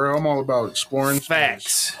yeah, bro. I'm all about exploring space.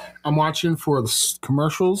 Facts. I'm watching for the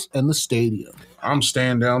commercials and the stadium. I'm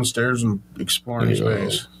staying downstairs and exploring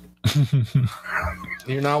space.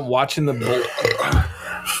 You're not watching the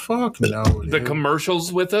Fuck no. the dude.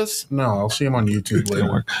 commercials with us? No, I'll see him on YouTube Didn't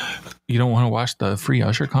later. work. You don't want to watch the free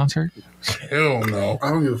Usher concert? Hell no. I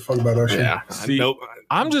don't give a fuck about Usher. Yeah. See, Nope.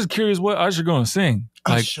 I'm just curious what Usher going to sing.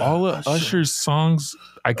 Like Usher, all of Usher. Usher's songs,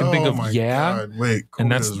 I can think Oh of. my Yeah, God. Wait,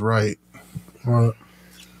 And that's that's- right. What?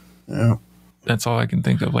 Yeah. that's all I can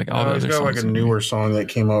think of. Like all the He's other got songs. like a newer song that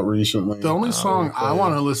came out recently. The only song I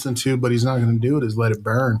want to listen to, but he's not going to do it, is Let It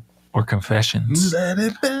Burn. or Confessions. Let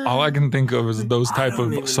it burn. All I can think of is those type Don't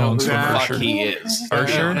even of know songs who from the fuck Usher. he is.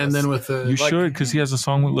 Usher? And then with the... You should, because he has a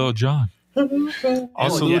song with Lil Jon.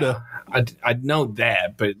 Also, Yeah. I know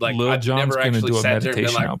that, but like Lil I've Jon's never gonna actually do a sat there and been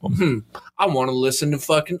meditation like, album. I want to listen to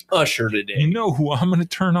fucking Usher today. You know who I'm gonna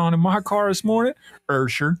turn on in my car this morning?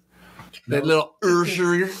 Usher. That little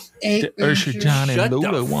Usher. The Usher, John, and Shut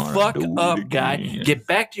Lula the one. fuck up, guy. Get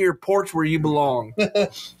back to your porch where you belong.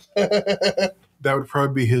 That would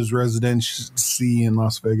probably be his residency in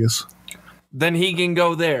Las Vegas. Then he can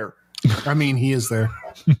go there. I mean, he is there.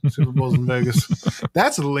 Super Bowl's in Vegas.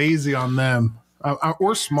 That's lazy on them.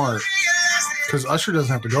 Or smart. Because Usher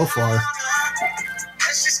doesn't have to go far.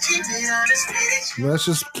 Let's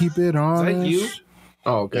just keep it on. Is that you?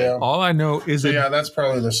 Oh, okay. Yeah. All I know is So it, yeah, that's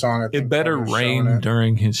probably the song. I think it better Carter's rain showing it.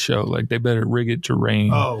 during his show. Like they better rig it to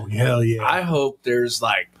rain. Oh, hell yeah. I hope there's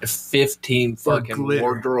like 15 fucking glitter.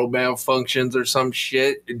 wardrobe malfunctions or some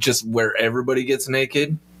shit, just where everybody gets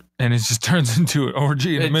naked. And it just turns into an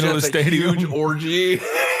orgy in the It's middle of the just a stadium. huge orgy,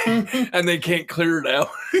 and they can't clear it out.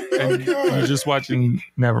 And you're just watching.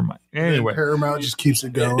 Never mind. Anyway, Paramount just keeps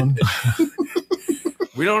it going.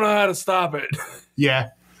 We don't know how to stop it. Yeah.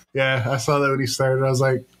 Yeah. I saw that when he started. I was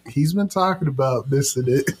like, he's been talking about missing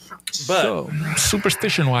it. But so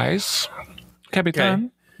superstition wise,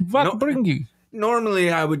 Capitan, what No- bring you?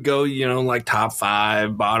 normally I would go, like top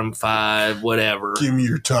 5, bottom 5, whatever. Give me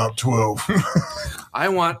your top 12. I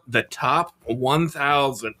want the top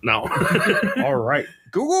 1,000. No. All right,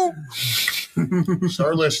 Google.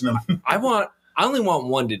 Start listening. I only want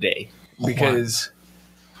one today because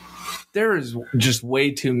there is just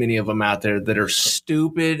way too many of them out there that are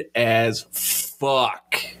stupid as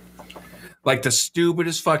fuck. Like the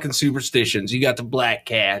stupidest fucking superstitions. You got the black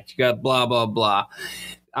cat. You got blah, blah, blah.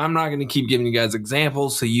 I'm not going to keep giving you guys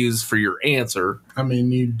examples to use for your answer. I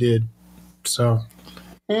mean, you did. So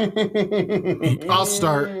I'll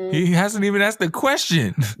start. He hasn't even asked the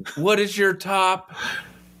question. What is your top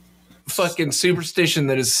fucking superstition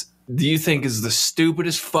do you think is the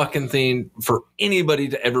stupidest fucking thing for anybody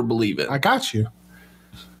to ever believe in? I got you.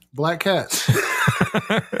 Black cats.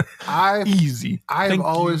 Easy. I have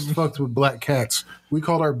always fucked with black cats. We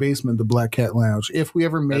called our basement the Black Cat Lounge. If we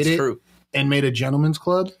ever made That's it true. and made a gentleman's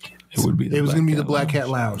club, It would be. it was going to be the Black Cat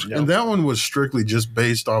Lounge. And that one was strictly just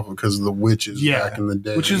based off of because of the witches back in the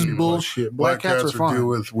day. Which is You know, bullshit. Black cats are fine. do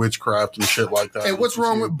with witchcraft and shit like that. Hey, what's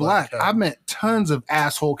wrong with black? cat. I've met tons of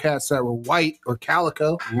asshole cats that were white or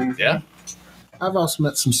calico. Yeah. I've also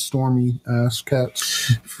met some stormy ass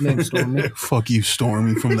cats named Stormy. Fuck you,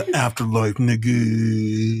 Stormy from the afterlife,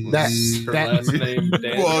 nigga. Her last name,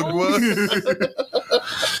 Daniel.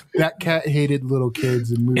 That cat hated little kids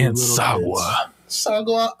and we were And little Sagwa. kids.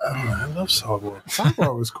 Sagwa. I love Sagwa.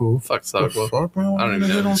 Sagwa was cool. Fuck What the Sagwa. fuck, man? I don't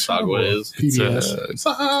even know what Sagwa is. It's PBS. a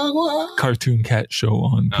Sagwa. cartoon cat show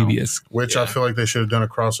on PBS. Which I feel like they should have done a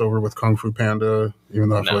crossover with Kung Fu Panda, even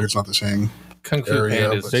though I feel like it's not the same. Kung Fu Area,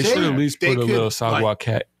 Pandas. but- They should at least They put a could, little Sagwa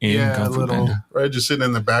cat in yeah, Kung Fu little- Panda. Right, just sitting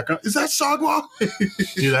in the background. Is that Sagwa?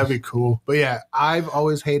 Dude, that'd be cool. But yeah, I've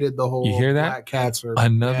always hated the whole You hear that? black cats are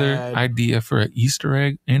Another bad. idea for an Easter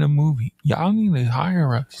egg in a movie. Y'all need to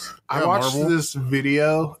hire us. I Yeah, watched Marvel. this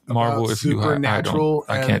video Marvel, about if you hire, Supernatural.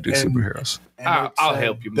 I can't do and- superheroes. and it I'll said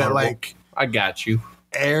help you, That Marvel. like I got you.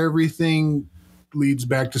 everything leads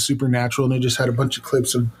back to Supernatural, and they just had a bunch of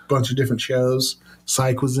clips of a bunch of different shows.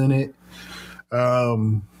 Psych was in it.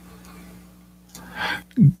 Then,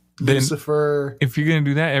 Lucifer. if you're gonna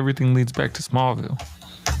do that, everything leads back to Smallville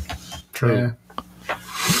True. Yeah.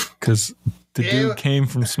 because the Yeah. dude came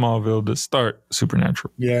from Smallville to start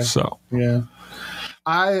Supernatural. Yeah. So Yeah.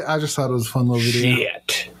 I just thought it was a fun little video.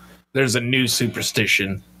 Shit. There's a new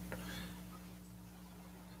superstition.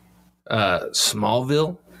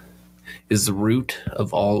 Smallville is the root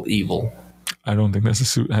of all evil. I don't think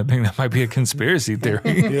that's I think that might be a conspiracy theory.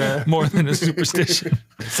 Yeah. More than a superstition.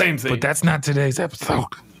 Same thing. But that's not today's episode.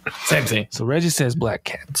 Same thing. So Reggie says black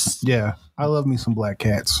cats. Yeah. I love me some black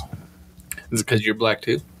cats. Is it because you're black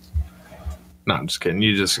too? No, I'm just kidding.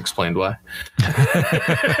 You just explained why.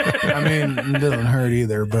 I mean, it doesn't hurt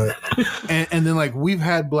either, but and then like we've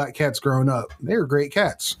had black cats growing up. They were great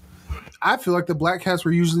cats. I feel like the black cats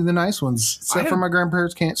were usually the nice ones, except for my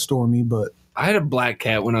grandparents can't store me, but I had a black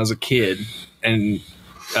cat when I was a kid, and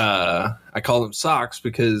I called him Socks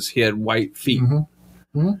because he had white feet.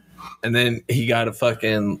 And then he got a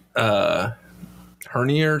fucking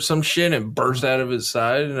hernia or some shit and burst out of his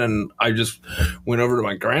side. And I just went over to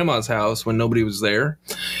my grandma's house when nobody was there,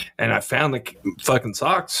 and I found the fucking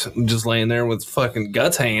Socks just laying there with fucking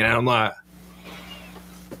guts hanging out. I'm like,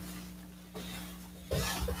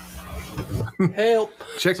 help.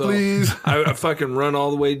 check So, please. I fucking run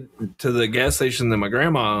all the way to the gas station that my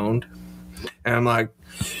grandma owned, and I'm like,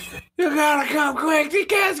 you gotta come quick, the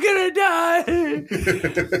cat's gonna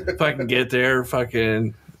die. Fucking get there,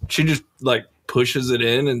 fucking, she just like pushes it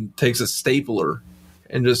in and takes a stapler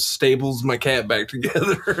and just staples my cat back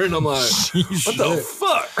together. And I'm like, what the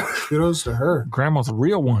fuck? Kudos to her. Grandma's a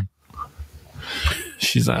real one.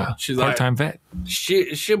 She's a She's like- part-time vet.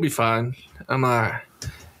 She'll be fine. I'm like,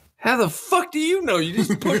 how the fuck do you know? You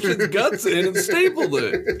just pushed his guts in and stapled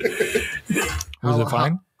it. Was it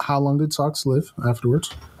fine? How long did Socks live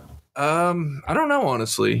afterwards? I don't know,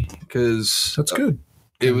 honestly, because That's good.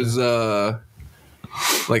 it was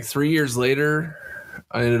like 3 years later,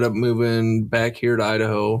 I ended up moving back here to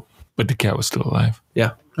Idaho. But the cat was still alive.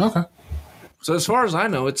 Yeah. Okay. So as far as I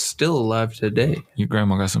know, it's still alive today. Your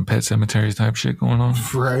grandma got some pet cemetery type shit going on.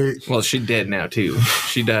 Right. Well, she's dead now too.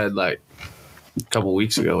 She died like a couple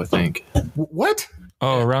weeks ago, I think. What?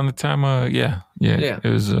 Oh, around the time, yeah. It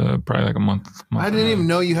was probably like a month. I didn't even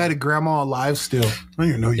know you had a grandma alive still. I don't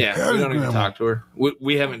even know you Yeah, had we a don't even grandma. talk to her.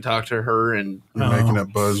 We haven't talked to her and You're making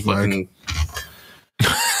that buzz, Mike. fucking.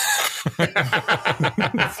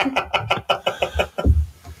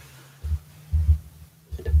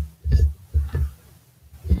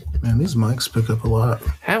 Man, these mics pick up a lot.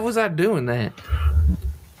 How was I doing that?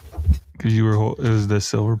 Because you were, it was the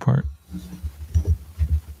silver part.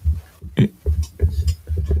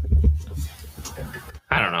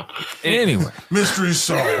 I don't know. Anyway, Mystery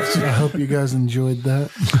solved. I hope you guys enjoyed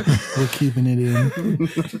that. We're keeping it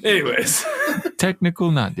in. Anyways.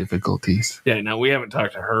 technical not difficulties. Yeah, no, we haven't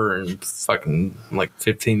talked to her in fucking like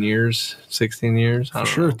 15 years, 16 years. I don't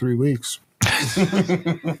Sure, know. 3 weeks.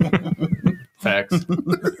 Facts.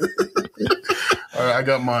 All right, I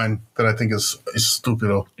got mine that I think is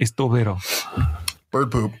stupido. Estúpido.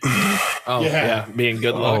 Bird poop. Oh, yeah. Being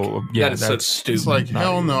good luck. Oh, yeah, that is so stupid. It's like,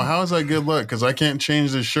 hell no. How is that good luck? Because I can't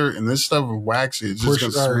change this shirt, and this stuff is waxy. It's just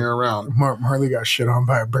going to smear around. Marley got shit on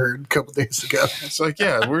by a bird a couple days ago. It's like,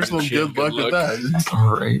 yeah, where's the good luck with that?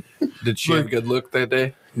 All right. Did she have good look that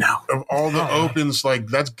day? No. Of all the opens, like,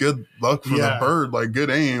 that's good luck for the bird. Like, good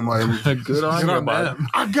aim. Like, Good on you, bud.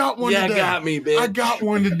 I got one today. Got me, bitch. I got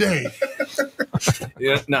one today.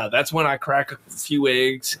 Yeah, no, that's when I crack a few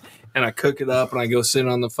eggs and I cook it up and I go sit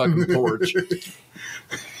on the fucking porch.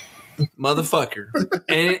 Motherfucker.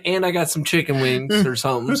 And I got some chicken wings or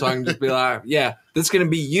something, so I can just be like, yeah, this is going to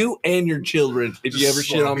be you and your children if you ever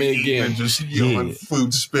shit on me again. And just yelling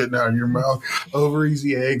food spitting out of your mouth. Over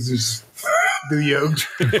easy eggs is the yolk.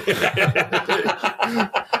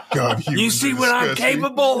 God, You see what I'm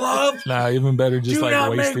capable of? Nah, even better, just Do like not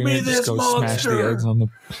make wasting me it. Just this go smash the monster. eggs on the.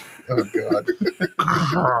 Oh, God.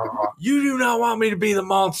 You do not want me to be the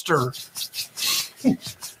monster.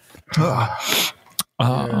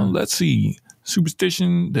 Let's see.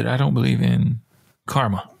 Superstition that I don't believe in.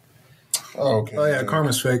 Karma. Oh, okay. Oh, yeah,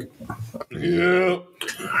 karma's fake. Yeah.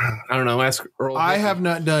 I don't know. Ask Earl. I have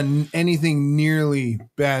not done anything nearly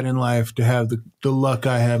bad in life to have the luck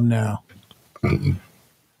I have now.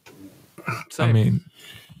 I mean,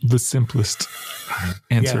 the simplest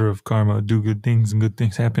answer of karma: do good things and good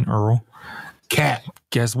things happen. Earl. Cat.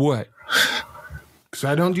 Guess what? Because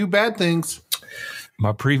I don't do bad things.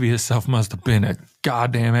 My previous self must have been a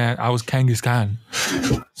goddamn ass. I was Genghis Khan.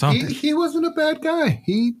 Something. He wasn't a bad guy.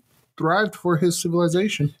 He thrived for his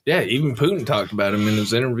civilization. Yeah, even Putin talked about him in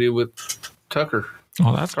his interview with Tucker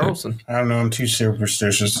Oh, that's good. Carlson. I don't know. I'm too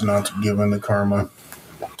superstitious not to give in to karma.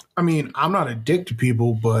 I mean, I'm not a dick to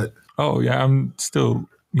people, but Oh, yeah. I'm still,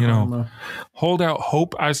 karma. hold out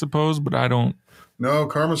hope, I suppose, but I don't. No,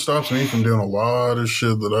 karma stops me from doing a lot of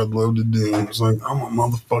shit that I'd love to do. It's like, I'm a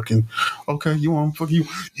motherfucking, okay, you want fuck you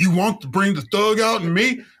want to bring the thug out in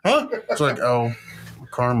me? Huh? It's like, oh,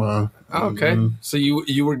 karma. Okay. So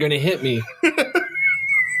you were going to hit me a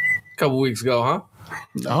couple weeks ago, huh?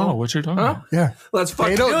 I don't know what you're talking about. Yeah. Let's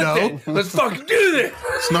fucking don't do it know. then. Let's fucking do this.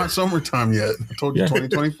 It's not summertime yet. I told you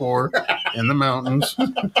 2024 in the mountains.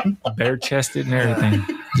 Bare chested and everything.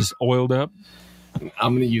 Just oiled up.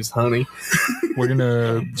 I'm going to use honey. We're going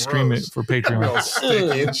to stream it for Patreon.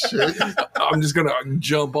 Sticky and shit. I'm just going to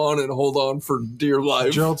jump on and hold on for dear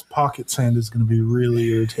life. Gerald's pocket sand is going to be really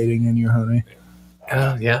irritating in your honey.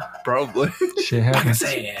 Yeah, probably. Shit happens.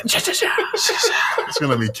 It's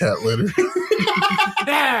going to be cat litter.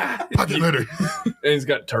 Yeah. Pocket litter. And he's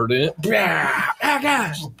got turd in it. Yeah. Oh,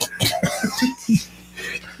 gosh.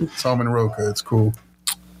 Tom and Roca. It's cool.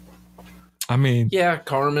 I mean, Yeah,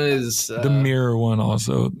 karma is... the mirror one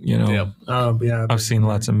also, Yep. Yeah. I've seen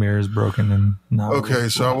lots of mirrors broken and not. Okay,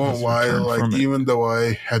 so I won't lie. Like, even though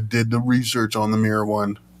I did the research on the mirror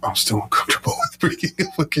one, I'm still uncomfortable with breaking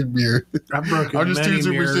a fucking mirror. I've broken I'm just many too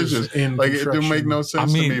mirrors superstitious. in Like, it didn't construction. make no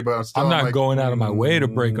sense I mean, to me, but I'm still I'm not like, going out of my way to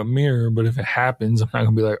break a mirror, but if it happens, I'm not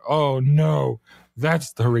going to be like, oh no,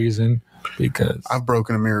 that's the reason. Because I've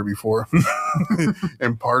broken a mirror before.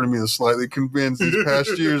 And part of me is slightly convinced these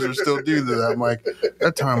past years are still do that. I'm like,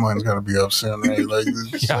 that timeline's got to be up soon, right? Like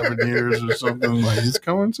 7 years or something. Like, it's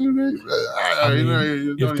coming soon, right? I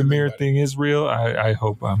mean, if the mirror thing is real, I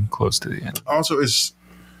hope I'm close to the end. Also, it's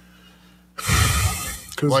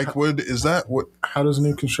like, How does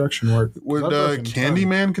new construction work? would I've broken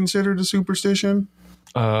Candyman considered a superstition?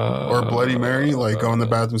 Or Bloody Mary, like going to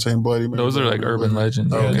the bathroom saying Bloody Mary. Those are like urban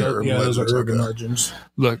legends. Oh, Yeah, okay, those are urban okay. legends.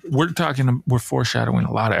 Look, we're foreshadowing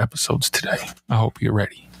a lot of episodes today. I hope you're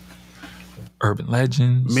ready. Urban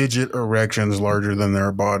legends, Midget erections larger than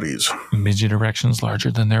their bodies. midget erections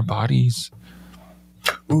larger than their bodies.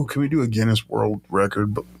 Ooh, can we do a Guinness World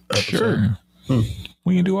Record episode? Sure.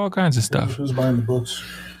 We can do all kinds of stuff. Who's buying the books?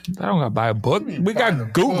 I don't got to buy a book. We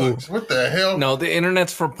got Google. Books. What the hell? No, the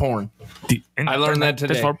internet's for porn. I learned that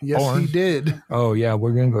today. For Yes, porn. he did. Oh, yeah.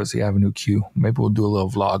 We're going to go see Avenue Q. Maybe we'll do a little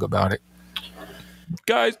vlog about it.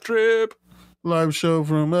 Guys trip. Live show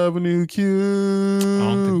from Avenue Q. I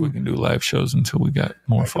don't think we can do live shows until we got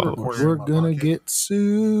more followers. We're gonna get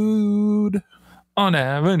sued. On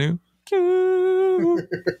Avenue Q.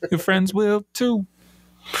 Your friends will too.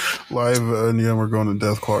 Live, and yeah, we're going to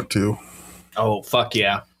Death Clock too. Oh, fuck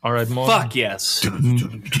yeah. All right, Mo. Fuck yes.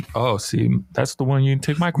 Oh, see, that's the one you can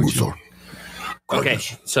take Mike with you. Okay,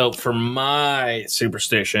 so for my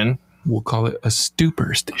superstition, We'll call it a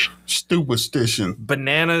superstition. Superstition.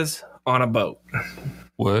 bananas on a boat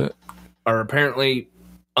What? are apparently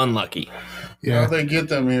unlucky. Yeah, how they get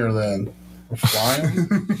them here then? Flying?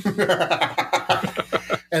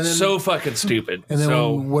 And then, So fucking stupid. and then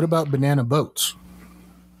So what about banana boats?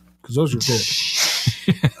 Because those are cool.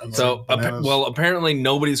 So, apparently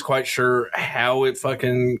nobody's quite sure how it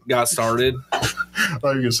fucking got started. I thought you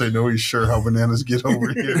were gonna say nobody's sure how bananas get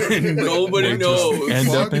over here. Nobody knows. End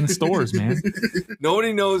up in stores, man.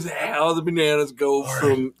 Nobody knows how the bananas go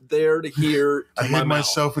from there to here. To I my hid mouth.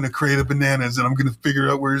 myself in a crate of bananas, and I'm gonna figure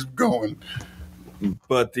out where it's going.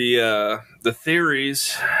 But the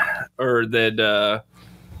theories are that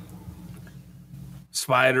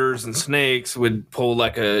spiders and snakes would pull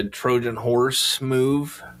like a Trojan horse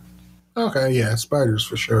move Okay, yeah, spiders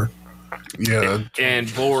for sure. Yeah,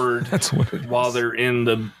 and board That's what it while they're in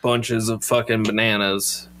the bunches of fucking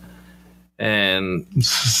bananas. And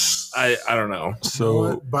I don't know.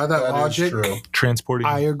 So By that, that is logic, true. transporting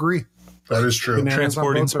I agree. That is true. Bananas on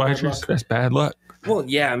transporting boats are bad spiders, luck. that's bad luck. Well,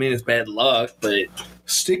 yeah, I mean it's bad luck, but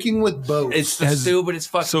Sticking with boats. it's the Has- stupidest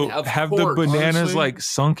fucking. So of have course. the bananas honestly, like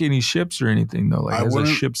sunk any ships or anything though? Like I has a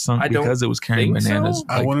wouldn't- ship sunk I don't because it was carrying think so. bananas?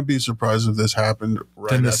 I Like, wouldn't be surprised if this happened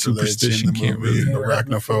right Then the after they had seen superstition the can't movie really-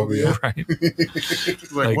 Arachnophobia.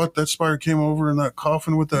 right. Like, what? That spider came over in that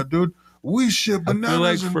coffin with that dude? We ship I feel bananas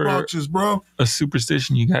like in for- boxes, bro. A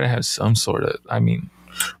superstition, you got to have some sort of. I mean,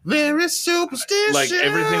 Very superstitious. Like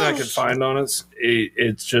everything I could find on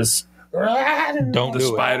it's just don't the do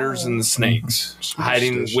spiders and the snakes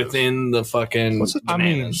hiding Superstitious. within the fucking What's it? I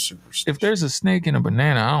mean, bananas. if there's a snake in a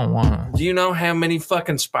banana, I don't want to. Do you know how many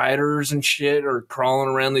fucking spiders and shit are crawling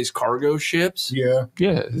around these cargo ships? yeah.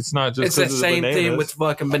 Yeah, it's not just It's the 'cause of same thing bananas. with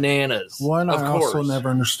fucking bananas. One of I course. also never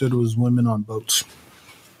understood was women on boats.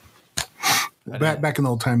 Back in the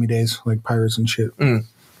old timey days, like pirates and shit.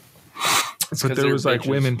 It's But 'cause there they're was like bitches.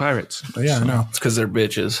 women pirates. But yeah, I know. It's because they're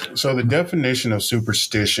bitches. So the definition of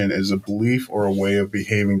superstition is a belief or a way of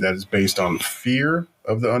behaving that is based on fear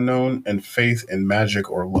of the unknown and faith in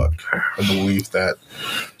magic or luck. A belief that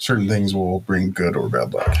certain things will bring good or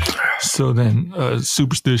bad luck. So then,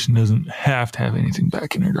 superstition doesn't have to have anything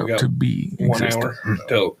backing it up got to be 1 existent. hour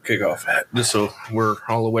till kickoff. Just so we're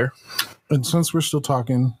all aware. And since we're still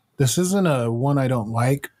talking, this isn't a one I don't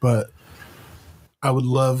like, but I would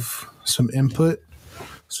love some input.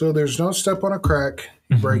 So there's no step on a crack,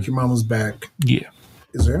 you break your mama's back. Yeah.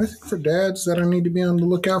 Is there anything for dads that I need to be on the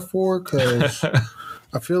lookout for? Because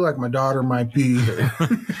I feel like my daughter might be.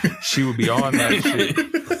 She would be on that shit.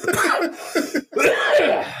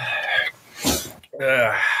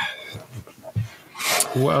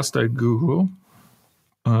 Whilst I Google,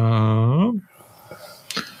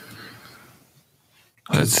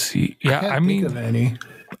 let's see. Yeah, Can't I think mean, of any.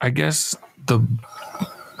 I guess the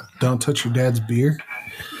Don't touch your dad's beer.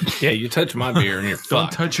 Yeah, you touch my beer and you're don't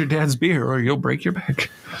fucked. touch your dad's beer or you'll break your back.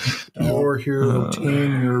 Or he'll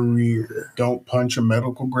tan your rear. Don't punch a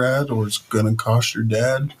medical grad or it's going to cost your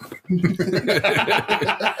dad.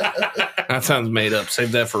 That sounds made up.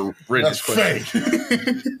 Save that for Ridge's question.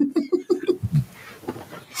 fake.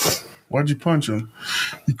 Why'd you punch him?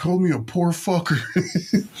 You called me a poor fucker.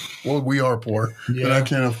 Well, we are poor, but I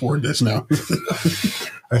can't afford this now.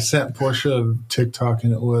 I sent Portia a TikTok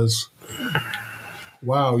and it was,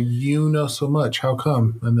 wow, you know so much. How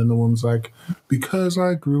come? And then the woman's like, because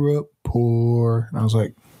I grew up poor. And I was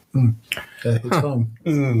like, that hits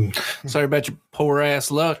home. Sorry about your poor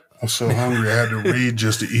ass luck. I'm so hungry I had to read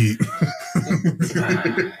just to eat.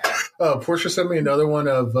 Portia sent me another one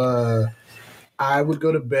of, I would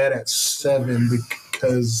go to bed at 7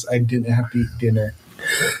 because I didn't have to eat dinner.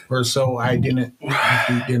 Or so I didn't have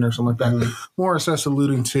to eat dinner or something like that. More or less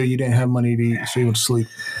alluding to you didn't have money to eat, so you would sleep.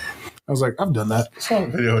 I was like, I've done that. I saw a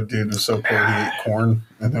video of a dude was so poor he ate corn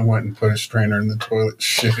and then went and put his strainer in the toilet.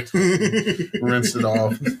 Shit. Rinsed it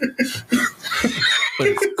off. But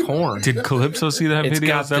it's corn. Did Calypso see that It's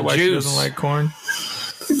video? got Is that the why she juice. doesn't like corn?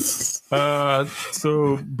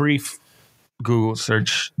 So brief Google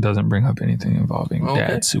search doesn't bring up anything involving Okay.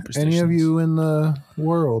 dad superstitions. Any of you in the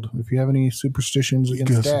world, if you have any superstitions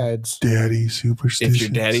against guess- dads, Daddy superstition. If your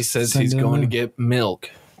daddy says Send he's him going to in. get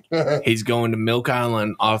milk, he's going to Milk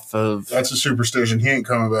Island off of That's a superstition. He ain't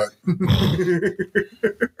coming back.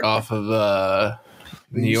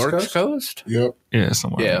 New East York's Coast? coast. Yep. Yeah,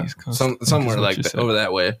 somewhere on Yeah, the East Coast. somewhere That's what like you that, said. over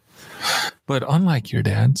that way. But unlike your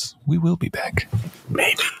dads, we will be back.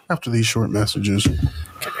 Maybe. After these short messages.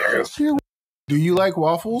 do you like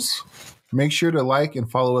waffles? Make sure to like and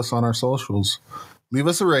follow us on our socials. Leave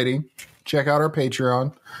us a rating, check out our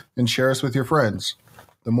Patreon, and share us with your friends.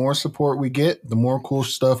 The more support we get, the more cool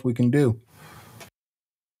stuff we can do.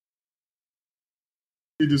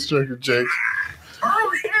 You distracted Jake.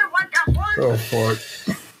 Oh, shit, what the fuck? Oh, fuck.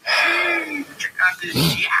 Check out this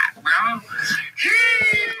shit, bro. Oh, shit,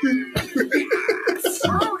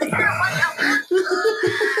 what the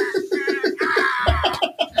fuck?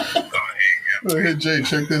 Hey, Jay,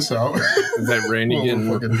 check this out. Is that Randy While getting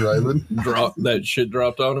we're fucking driving? that shit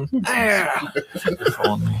dropped on him? If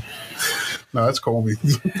only. No, that's Colby.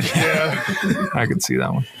 Yeah. I could see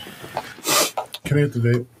that one. Can I hit the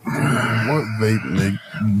vape? What vape,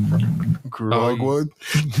 Nick? Grogwood?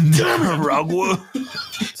 Ragua.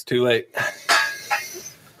 It's too late.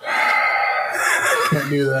 Can't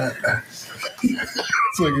do that.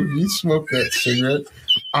 It's like if you smoke that cigarette,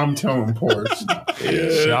 I'm telling Ports.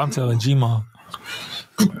 Yeah, I'm telling G-Mom.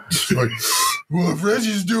 It's like, well, if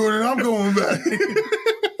Reggie's doing it, I'm going back.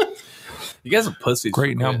 You guys are pussies.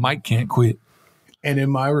 Great, now Mike can't quit. And then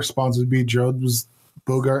my response would be, Gerald was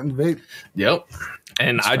Bogart and the vape. Yep.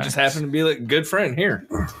 And That's I just happen to be like a good friend here.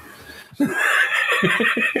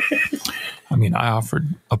 I mean, I offered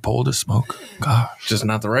a pole to smoke. God. Just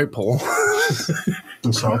not the right pole.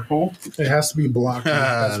 The South Pole? It has to be blocked.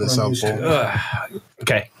 That's The what I'm South used to. Pole.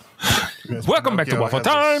 Okay. Welcome back to Pinocchio Waffle has the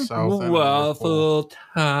Time. south end of the pole. Waffle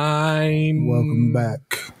time. Welcome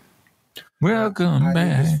back. Welcome I did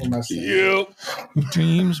back. this for myself. Yep.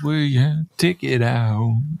 Dreams where you take it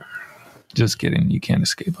out. Just kidding. You can't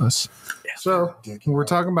escape us. So, we're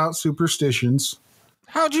talking about superstitions.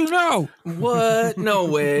 How'd you know? What? No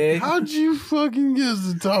way. How'd you fucking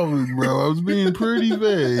guess the topic, bro? I was being pretty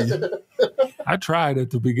vague. I tried at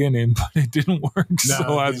the beginning, but it didn't work.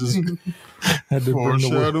 So I just had to bring the word,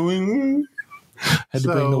 Foreshadowing.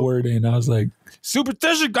 bring the word in. I was like,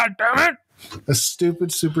 superstition, goddammit! A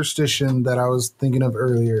stupid superstition that I was thinking of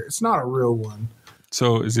earlier. It's not a real one.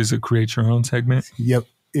 So is this a create your own segment? Yep.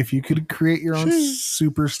 If you could create your own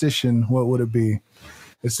superstition, what would it be?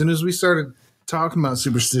 As soon as we started talking about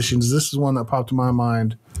superstitions, this is one that popped in my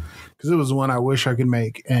mind because it was one I wish I could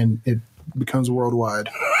make, and it becomes worldwide.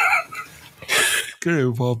 Could it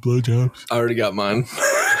involve blowjobs? I already got mine.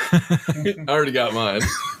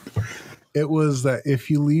 It was that if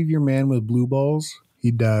you leave your man with blue balls,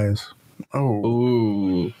 he dies. Oh.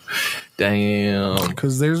 Ooh. Damn.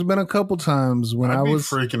 Because there's been a couple times when I'd I be was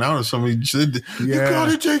freaking out if somebody said, you Yeah.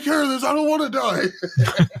 gotta take care of this. I don't want to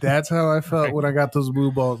die. That's how I felt when I got those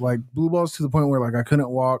blue balls. Like blue balls to the point where like I couldn't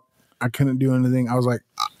walk, I couldn't do anything. I was like,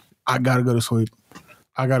 I gotta go to sleep.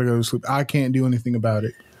 I gotta go to sleep. I can't do anything about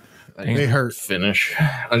it. They hurt. Finish.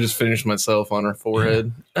 I just finished myself on her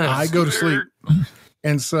forehead. I go to sleep.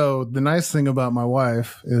 And so the nice thing about my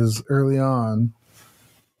wife is early on,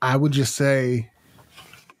 I would just say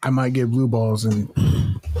I might get blue balls and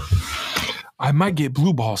I might get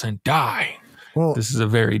blue balls and die. well, This is a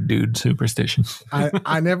very dude superstition.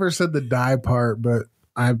 I never said the die part, but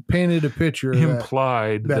I painted a picture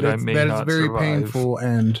Implied that I may that not it's very survive. painful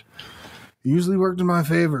and it usually worked in my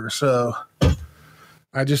favor. So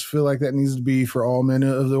I just feel like that needs to be for all men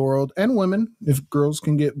of the world and women. If girls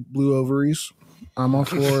can get blue ovaries, I'm all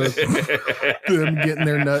for them getting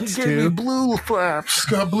their nuts too. Blue flaps.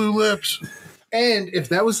 Got blue lips. And if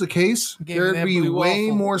that was the case, Give me there'd that be blue way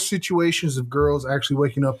waffle. more situations of girls actually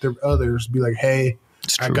waking up their others, be like, "Hey,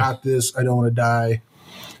 It's I true. got this. I don't want to die.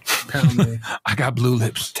 Pound me." I got blue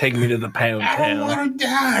lips. Take me to the pound I don't town. want to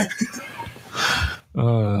die.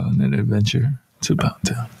 An adventure to Pound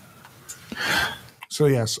Town. So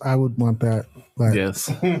yes, I would want that. Like, Yes.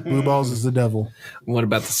 blue balls is the devil. What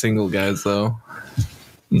about the single guys, though?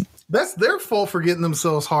 That's their fault for getting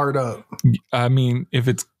themselves hard up. I mean, if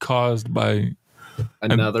it's caused by,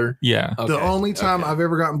 Another? yeah. Okay. The only time I've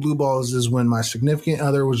ever gotten blue balls is when my significant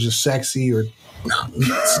other was just sexy, or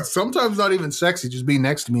sometimes not even sexy, just be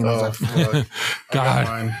next to me, and I was Oh, like, fuck. God.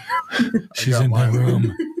 Mine. She's got in mine. the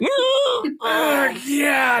room.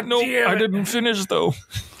 Yeah, no, I didn't finish though.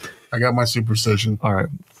 I got my superstition. All right.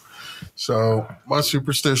 So my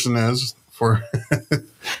superstition is for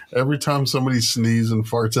every time somebody sneezes and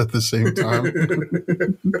farts at the same time,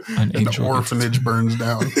 An the angel. orphanage burns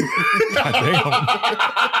down. Goddamn.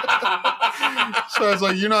 So it's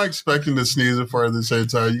like you're not expecting to sneeze and fart at the same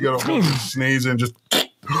time. You gotta hold the sneeze and just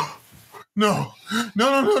no.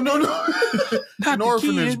 An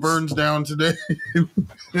orphanage burns down today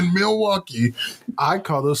in Milwaukee. I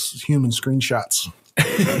call those human screenshots.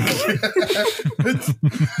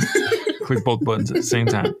 Click both buttons at the same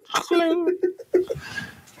time.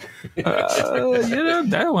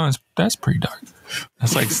 That's pretty dark.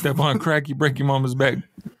 That's like step on a crack, you break your mama's back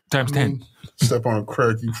times 10. Step on a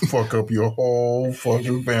crack, you fuck up your whole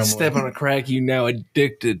fucking family. Step on a crack, you now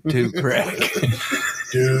addicted to crack.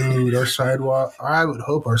 Dude, our sidewalk, I would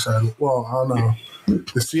hope our sidewalk, well, I don't know.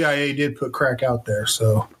 The CIA did put crack out there,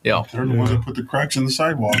 so. Yeah. They're the ones that put the cracks in the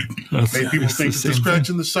sidewalk. That's- Made people it's the think if there's same cracks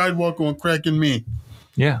thing. in the sidewalk going crack in me.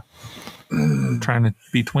 Yeah. Trying to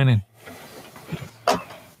be twinning.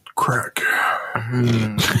 Crack.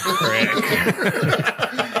 Crack.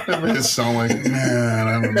 It sound like, man,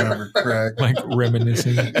 I remember crack. Like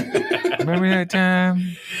reminiscing. Remember that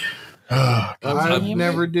time? I've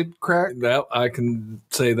never did crack. That I can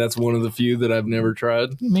say that's one of the few that I've never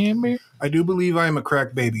tried. Remember? I do believe I am a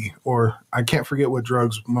crack baby, or I can't forget what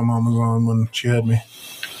drugs my mom was on when she had me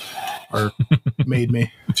or made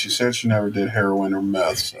me. She said she never did heroin or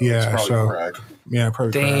meth. So Yeah, it's probably so- crack. Yeah,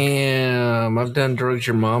 probably crack. Damn, I've done drugs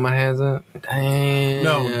your mama hasn't. Damn.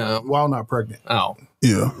 No, while not pregnant. Oh,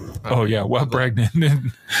 Yeah. Oh, yeah. Well, pregnant.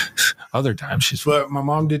 And other times she's. But my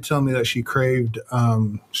mom did tell me that she craved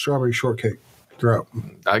strawberry shortcake throughout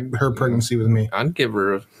her pregnancy with me. I'd give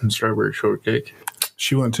her a strawberry shortcake.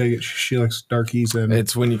 She wouldn't take it. She likes darkies and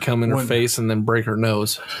It's when you come in her When- face and then break her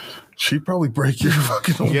nose. She'd probably break your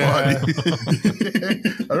fucking whole Yeah. body.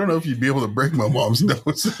 I don't know if you'd be able to break my mom's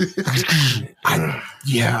nose. I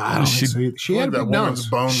don't She- think so. She had a that big woman's nose.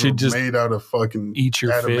 bones She'd were just made out of fucking eat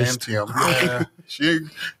your fist. adamantium. Yeah.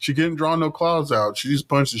 She couldn't draw no claws out. She just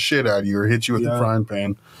punched the shit out of you or hit you with the Yeah. frying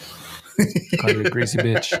pan. Call you a greasy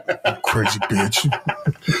bitch. Crazy bitch.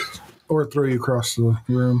 Or throw you across the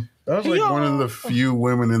room. That was like one of the few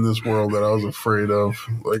women in this world that I was afraid of.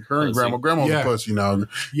 Like her and Pussy. grandma. Grandma's Yeah. a pussy now. Yeah.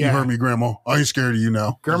 You heard me, grandma. I ain't scared of you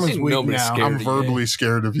now. Grandma's Ain't weak nobody now. scared. I'm verbally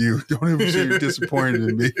scared of you. Don't ever say you're disappointed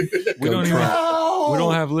in me. We Go don't Trump. we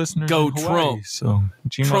don't have listeners. Go in Hawaii, Trump. So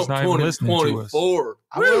Gino's Trump not even listening to us. 2024.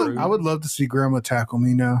 I would love to see Grandma tackle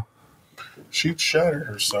me now. She'd shatter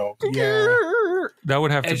herself. Yeah. That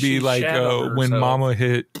would have to As be she like shadowed when herself. Mama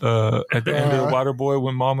hit at the end of the Waterboy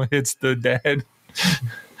when Mama hits the dad.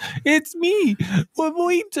 It's me,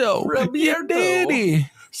 Juanito, your daddy.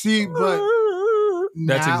 See, but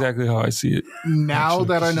That's now- exactly how I see it. Now Actually,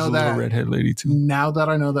 that I she's know a little that, redhead lady too. now that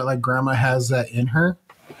I know that like Grandma has that in her,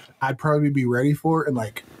 I'd probably be ready for it and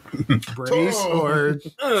like brace or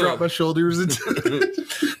drop my shoulders into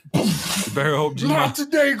You better hope Not Gma.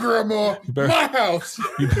 today, Grandma. better- My house.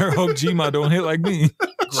 You better hope Gma don't hit like me.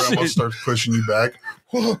 Grandma Shit. starts pushing you back.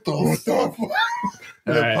 What the fuck?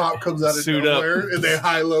 And then All right. Pop comes out of Suit up. nowhere and they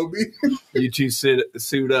high-low me. You two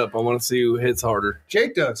suit up. I want to see who hits harder.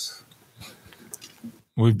 Jake does.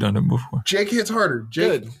 We've done it before. Jake hits harder.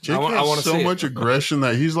 Jake, Good. Jake I has want to so see much it. aggression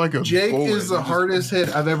that he's like a Jake bullet. is the He just- hardest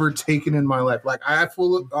hit I've ever taken in my life. Like I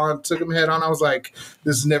took him head on. I was like,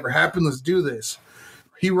 "This has never happened. Let's do this."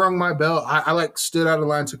 He rung my bell. I like stood out of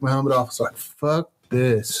line, took my helmet off. I was like, "Fuck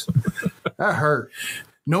this." That hurt.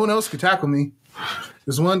 No one else could tackle me.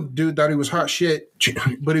 This one dude thought he was hot shit,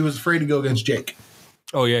 but he was afraid to go against Jake.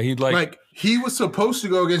 Oh yeah, he'd Like he was supposed to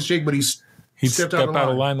go against Jake, but he'd stepped step out out of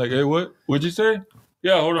of line like, hey, what'd you say?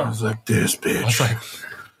 Yeah, hold I on. was like, "This bitch." I was like,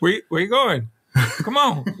 where you going? Come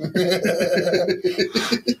on.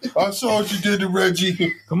 I saw what you did to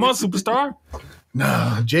Reggie. Come on, superstar.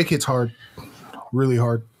 Nah, Jake hits hard, really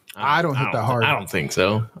hard. I don't hit that hard. I don't think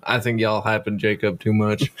so. I think y'all hyping Jacob too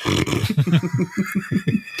much.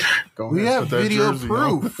 Go We ahead, have put that video jersey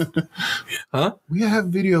on. proof. Huh? We have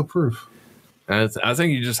video proof. I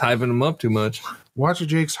think you're just hyping him up too much. Watch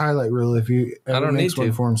Jake's highlight reel if you ever don't makes need one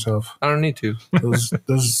to. for himself. I don't need to.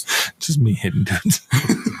 Those Just me hitting dudes.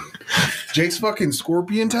 Jake's fucking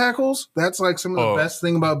scorpion tackles. That's like some of the Oh. best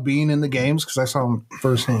thing about being in the games because I saw them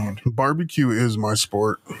firsthand. Barbecue is my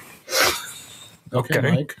sport. Okay.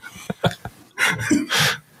 Mike.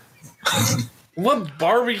 What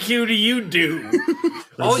barbecue do you do?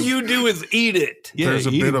 All you do is eat it. Yeah, There's a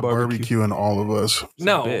eating bit of barbecue in all of us.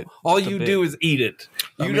 No, bit. all It's a you bit. do is eat it.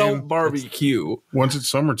 You mean, don't barbecue. Once it's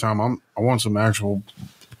summertime, I want some actual.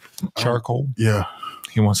 Charcoal. Yeah,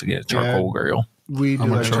 He wants to get a charcoal grill. We do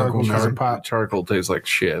I'm a that charcoal charcoal nerd. pop. Charcoal tastes like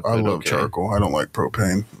shit. I but love okay. charcoal. I don't like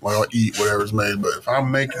propane. Like I'll eat whatever's made, but if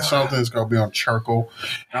I'm making something, it's gonna be on charcoal.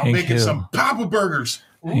 And I'm Hank making Hill. some Papa burgers.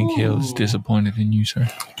 Hank Hill is disappointed in you, sir.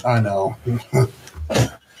 I know.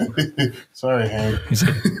 Sorry, Hank. He's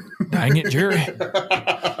like, dang it, Jerry.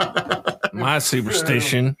 My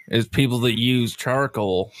superstition is people that use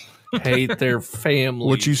charcoal hate their family.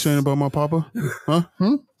 What you saying about my Papa? Huh?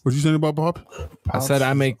 What you saying about Pop? I said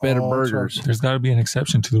I make better All burgers. There's got to be an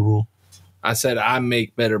exception to the rule. I said I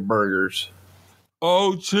make better burgers.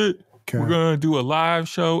 Oh, shit. Okay. We're going to do a live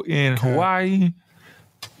show in Hawaii.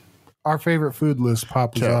 Our favorite food list,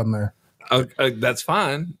 Pop is Okay. on there. That's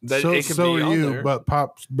fine. That So, it can so be are on you, there. but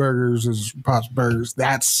Pop's Burgers is Pop's Burgers.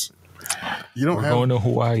 That's You don't We're have going to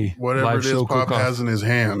Hawaii. whatever Live it is show Pop cook-off. has in his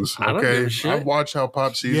hands. I don't Okay, give a shit. I watch how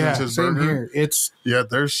Pop seasons yeah, his same burger. here. It's Yeah,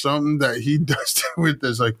 there's something that he does with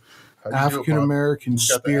this, like how you do it, African Pop? American He's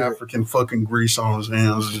got the spirit. African fucking grease on his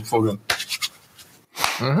hands. Just fucking.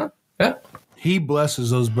 Yeah. He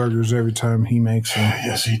blesses those burgers every time he makes them.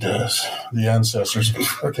 Yes, he does. The ancestors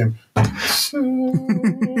fucking.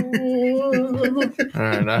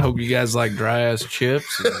 right, I hope you guys like dry ass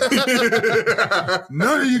chips.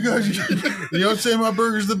 None of you guys. You don't say my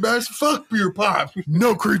burger's the best. Fuck your pop.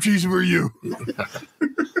 No cream cheese for you.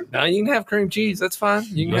 No, you can have cream cheese. That's fine.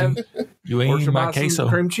 You can have You ain't eating my queso.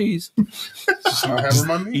 cream cheese. Just not having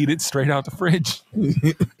my meat. Eat it straight out the fridge.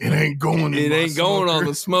 It ain't going. It ain't going on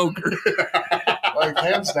the smoker. Like,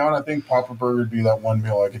 hands down, I think Papa Burger would be that one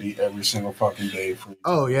meal I could eat every single fucking day.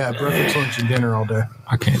 Oh yeah, breakfast, lunch, and dinner all day.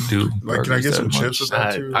 I can't do. Like, can I get some burgers that chips with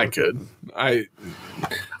much. that too? I could. I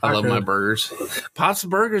love my burgers. Pop's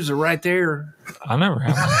Burgers are right there. I never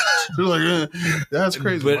had one. They're like, that's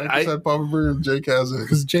crazy. But Mike just had Papa Burger and Jake has it.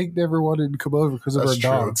 Because Jake never wanted to come over because of our That's true.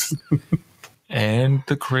 dogs. And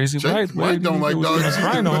the crazy Jake white don't like dogs.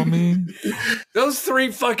 right on me. Those 3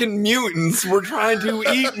 fucking mutants were trying to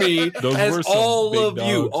eat me Those as were some all big of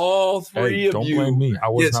you. dogs. All 3 Hey, of don't you. blame me. I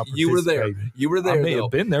was Yes, not you were there. participating. You were there. I may though.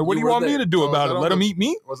 have been there. What do you want were me to do Oh, about is it? that Let on him the- eat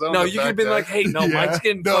me? Was that on No, the you could back have been deck? like, hey, no, Mike's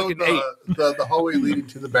getting fucking ate. The hallway leading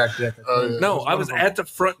to the back deck. Oh, yeah. No, I was at the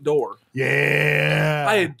front door. Yeah.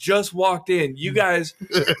 I had just walked in. You guys,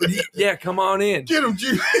 yeah, come on in. Get him,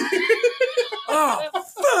 G. Oh,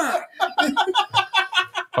 fuck.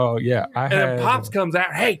 Oh yeah, I And had. then Pops comes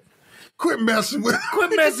out, hey, Quit messing with.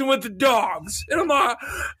 quit messing with the dogs. And I'm like,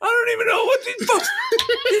 I don't even know what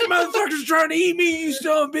these motherfuckers trying to eat me, you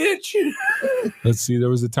son of a bitch. Let's see. There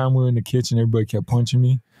was a time we were in the kitchen. Everybody kept punching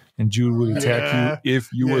me, and Jude would attack you if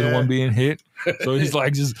you were the one being hit. So he's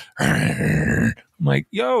like, just. I'm like,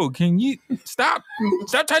 yo, can you stop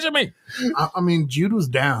touching me? I mean, Jude was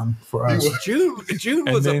down for us. Jude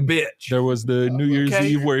And was a then bitch. There was the New Year's Okay.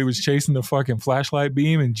 Eve where he was chasing the fucking flashlight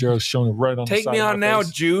beam, and Gerald's showing it right on the Take side me of on my now,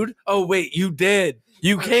 face. Jude. Oh, wait, you dead.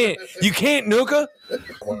 You can't, Nuka.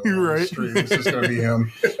 You're right. It's just gonna be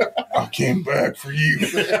him. I came back for you.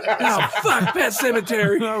 Oh, fuck, Pet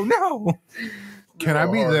Cemetery. Oh no! Can I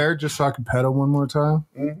be there just so I can pet him one more time?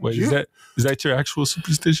 Wait, is that your actual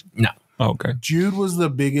superstition? No. Oh, okay. Jude was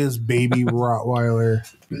the biggest baby Rottweiler.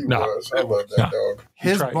 He No. was. I love that No. dog.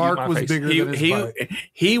 His tried to eat bark my was face. bigger than his bite.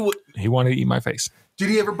 He He wanted to eat my face. Did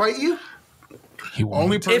he ever bite you? He wanted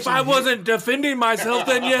Only to. person if I wasn't defending myself,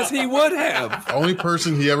 then yes, he would have. only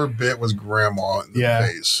person he ever bit was Grandma in the Yeah.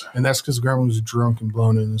 face. And that's because Grandma was drunk and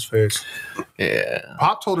blown in his face. Yeah.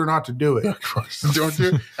 Pop told her not to do it. Don't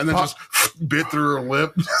you? And then just bit through her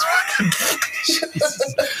lip.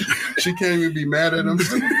 She can't even be mad at him.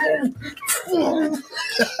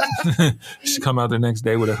 She come out the next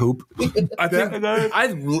day with a hoop. I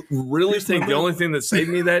really think the only thing that saved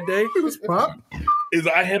me that day Pop? is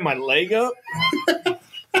I had my leg up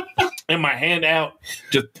and my hand out,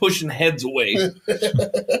 just pushing heads away.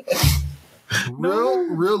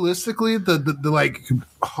 Realistically, the like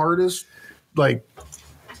hardest, like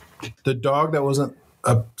the dog that wasn't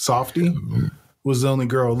a softie was the only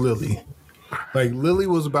girl, Lily. Like Lily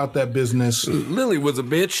was about that business. Lily was a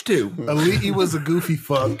bitch too. Aliti was a goofy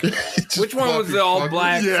fuck. Which one was the all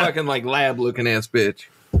black fucking like lab looking ass bitch?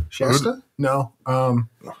 Shasta? No.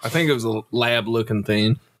 I think it was a lab looking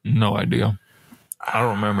thing. No idea. I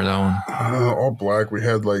don't remember that one. All black. We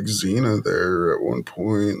had like Xena there at one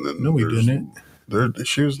point. And then No, we there's- didn't.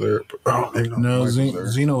 She was there. Oh, maybe not. No, Mike was there.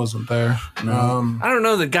 Zeno wasn't there. I don't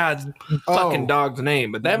know the guy's fucking dog's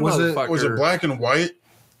name, but that Was it- motherfucker. Was it black and white?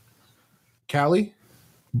 Callie?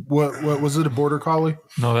 What was it, a border collie?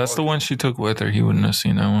 No, that's the one she took with her. He wouldn't have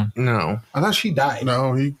seen that one. No. I thought she died.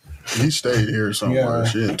 No, he stayed here somewhere. Yeah.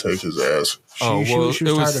 She didn't take his ass. She- Oh, she well, was it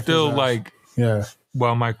tired of was his still ass. like Yeah.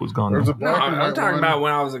 while Mike was gone. There's a though. No, black and I'm white talking one. about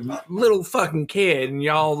when I was a little fucking kid and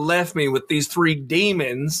y'all left me with these 3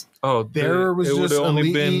 demons. Oh, There was it would just have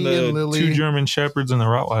only Aliti been and the Lily. 2 German Shepherds and the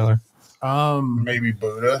Rottweiler. Maybe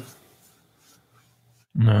Buddha.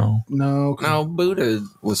 No. No. 'cause- No, Buddha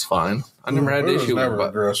was fine. I never had Buddha's issue never with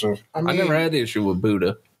aggressive. I I mean, never had issue with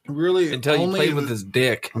Buddha really until you only played with his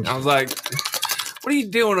dick. I was like, "What are you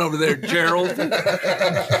doing over there, Gerald?"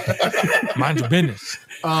 Mind your business.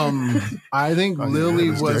 I think Lily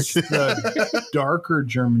his was the darker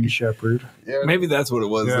German Shepherd. Maybe that's what it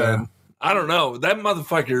was Yeah. then. I don't know. That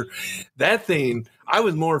motherfucker, that thing. I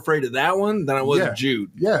was more afraid of that one than I was Yeah. of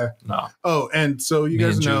Jude. Yeah. No. Oh, and so you Me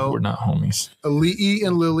guys and Jude know were not homies. Aliti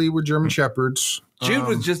and Lily were German Shepherds. Jude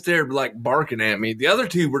was just there like barking at me. The other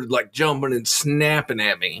 2 were like jumping and snapping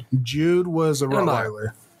at me. Jude was a I'm like,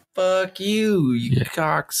 Rottweiler. Fuck you, you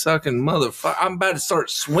cock sucking motherfucker. I'm about to start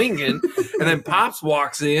swinging. And then Pops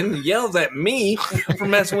walks in and yells at me for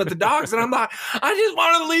messing with the dogs. And I'm like, I just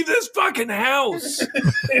want to leave this fucking house.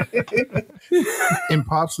 In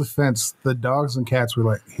Pop's defense, the dogs and cats were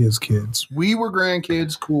like his kids. We were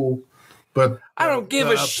grandkids, cool. But I don't give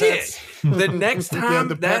a shit. The next time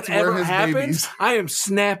the that pets were ever his happens, babies. I am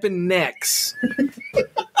snapping necks.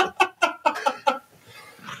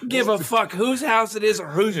 Give a fuck whose house it is or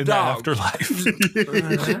whose In the dog. afterlife.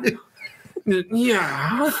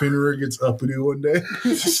 Yeah. Fenrir gets uppity one day.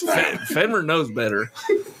 Fenrir knows better.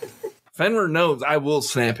 Fenrir knows I will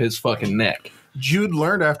snap his fucking neck. Jude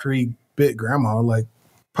learned after he bit Grandma, like,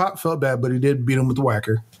 Pop felt bad, but he did beat him with the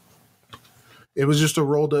whacker. It was just a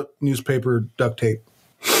rolled up newspaper duct tape.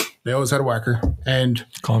 They always had a whacker. And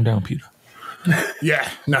Calm down, Peter. yeah,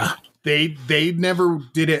 nah. They never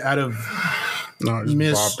did it out of No,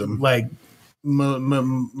 just bopped him. like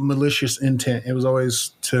malicious intent. It was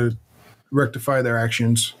always to rectify their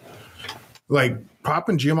actions. Like Pop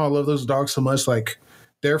and Jim, I love those dogs so much. Like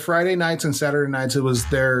their Friday nights and Saturday nights, it was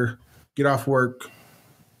their get off work,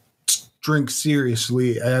 drink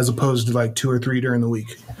seriously, as opposed to like 2 or 3 during the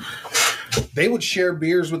week. They would share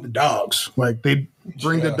beers with the dogs. Like they'd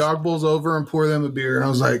bring the dog bowls over and pour them a beer. And I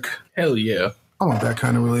was like, Hell yeah. I want that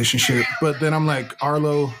kind of relationship. But then I'm like,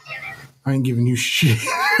 Arlo, I ain't giving you shit.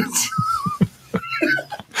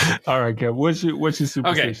 All right, Kev. What's your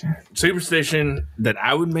superstition? Okay. Superstition that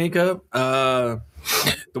I would make up. The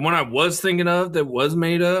one I was thinking of that was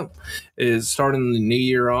made up is starting the new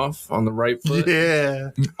year off on the right foot. Yeah.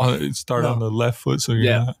 Start on the left foot, so you're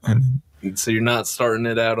Yeah. not. And So you're not starting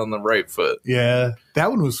it out on the right foot. Yeah. That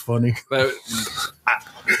one was funny.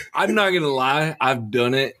 I'm not going to lie. I've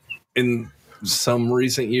done it in some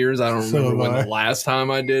recent years. I don't So remember when have I. the last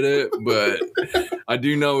time I did it, but I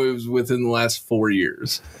do know it was within the last 4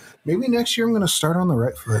 years. Maybe next year I'm going to start on the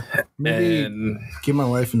right foot. Maybe And get my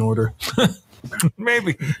life in order.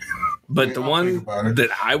 maybe. but the I'll one think about it. that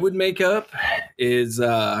I would make up is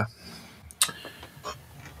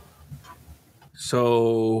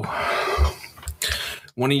so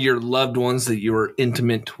one of your loved ones that you were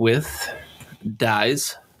intimate with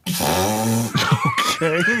dies.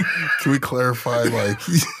 Can we clarify, like,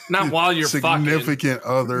 Not while you're fucking. significant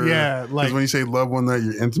other? Yeah, Because like when you say loved one that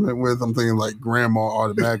you're intimate with, I'm thinking like grandma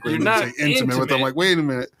automatically. You're When not you say intimate with, I'm intimate. like, wait a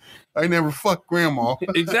minute, I never fucked grandma.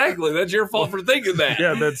 Exactly. That's your fault for thinking that.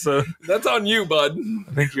 Yeah, that's. That's on you, bud.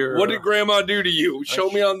 I think you're. What did grandma do to you? Show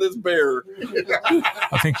me on this bear.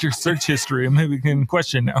 I think your search history. Maybe we can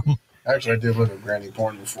question now. Actually, I did look at granny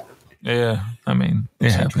porn before. Yeah, I mean,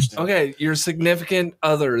 it happens. Okay, your significant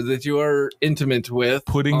other that you are intimate with.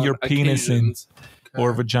 Putting on your penis in. occasions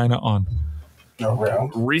Or vagina on.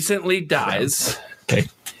 Around. recently dies. Okay.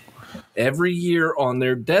 Every year on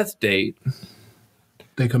their death date,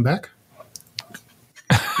 they come back.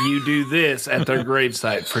 you do this at their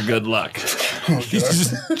gravesite for good luck. He's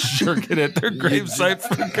just jerking at their gravesite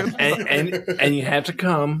for good. And you have to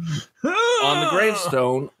come on the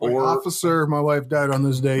gravestone or Officer, my wife died on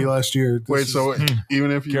this day last year. This Wait, is- so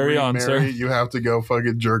even if you Carry on, remarry, sir. you have to go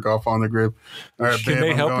fucking jerk off on the grave. All right, Can babe,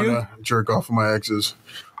 they I'm help going you? to jerk off of my exes.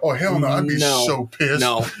 Oh hell no! I'd be No. so pissed.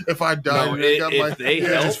 No. If I died, No, and they got if my they yeah,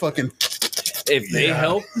 help- just fucking if they Yeah.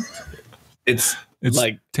 help, it's It's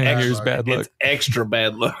like 10 years sorry. bad luck. it's extra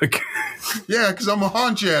bad luck. yeah, because I'm a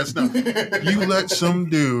haunch ass now. You let some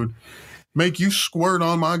dude make you squirt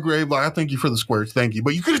on my grave. Like, I thank you for the squirts, thank you,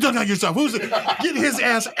 but you could have done that yourself. Who's it? Get his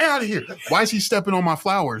ass out of here! Why is he stepping on my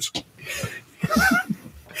flowers?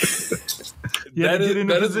 Yeah,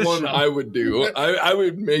 that is one I would do. I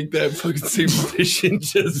would make that fucking superstition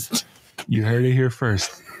just. You heard it here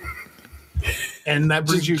first. and that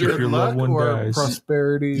brings you jerk good your luck loved one or dies.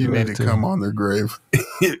 prosperity. You or- need to come on their grave.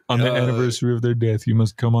 On the anniversary of their death, you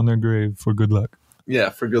must come on their grave for good luck. Yeah,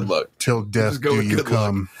 for good luck. Till death Just go do with you good luck.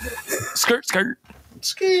 come. Skirt, skirt.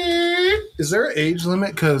 Is there an age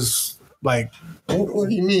limit? Because like, What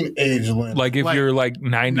do you mean age limit? Like if Like you're like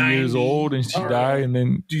 90 years 90. old and she All die, right. and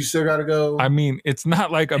then do you still got to go? I mean, it's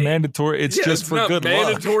not like a mandatory. It's Yeah, just it's for not good luck.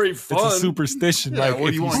 mandatory It's fun. a superstition. Yeah, like what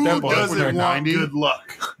if do you you want? step Who on it doesn't when you're want 90, good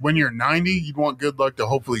luck? When you're 90, you'd want good luck to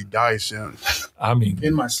hopefully die soon. I mean,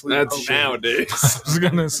 in my sleep. That's nowadays. I was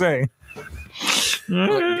gonna say.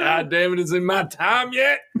 God damn it, is it my time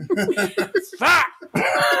yet? Fuck!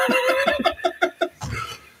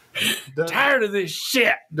 Tired of this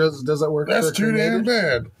shit. Does that work? That's for too damn cremated?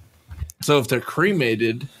 bad. So if they're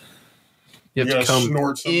cremated, you have You to gotta come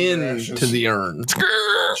snort some of their into ashes. the urn.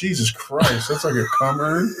 Jesus Christ, that's like a cum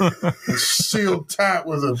urn. It's sealed tight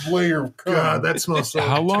with a layer of cum. God, that smells so.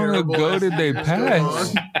 How long terrible. ago did they It's going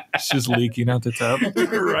pass? on. It's just leaking out the top.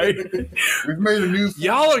 Right? We've made a new.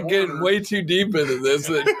 Y'all are getting way too deep into this,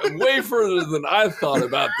 and way further than I thought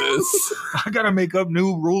about this. I gotta make up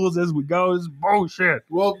new rules as we go. It's bullshit.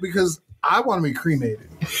 Well, because I want to be cremated.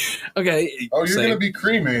 Okay. Oh, you're same. gonna be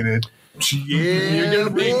cremated. Yeah, You're gonna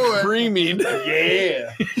be boy. creamied.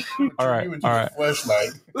 Yeah. All right. You into the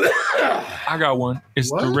fleshlight. I got one.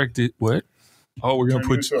 It's What? directed. What? Oh, we're gonna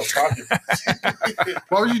Turn you put. into a pocket.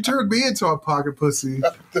 Why would you turn me into a pocket pussy?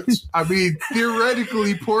 I mean,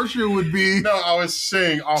 theoretically, Portia would be. No, I was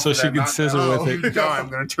saying off So of she that, can not scissor now. with it. No, I'm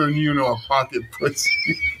going to turn you into a pocket pussy.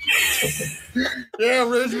 Yeah,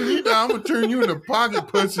 Richmond, you know, I'm going to turn you into a pocket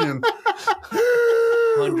pussy. And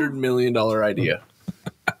 $100 million idea.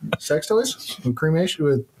 Sex toys and cremation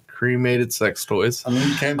with. Cremated sex toys. I mean,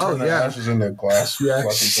 you can turn Oh, the yeah. ashes into glass. Yeah. fucking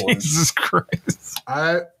toys. Jesus Christ!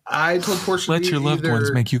 I told Portia Let to your loved either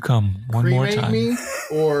ones make you come one more cremate time. me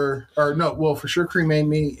or no, well, for sure cremate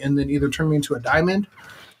me and then either turn me into a diamond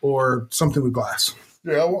or something with glass.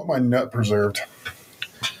 Yeah, I want my nut preserved.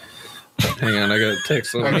 Hang on, I got to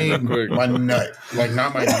text I something real mean, quick. my nut. Like,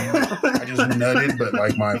 not my I just nutted, but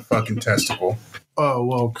like my fucking testicle. Oh,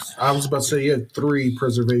 well, I was about to say you had 3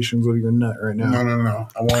 preservations with your nut right now. No.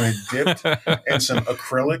 I want it dipped in some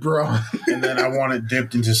acrylic, Bro, and then I want it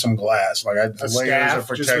dipped into some glass. Like, a layers of staff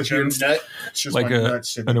just with your protection. nut. It's just Like my an nut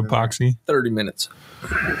sitting in there. epoxy. 30 minutes.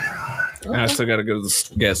 And I still got to go to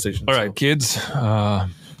the gas station. All right, kids. I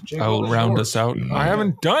will round us out. I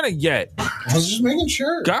haven't done it yet. I was just making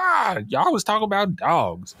sure. God, y'all was talking about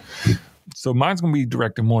dogs. So mine's gonna be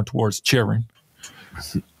directed more towards children.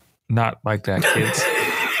 Not like that, kids.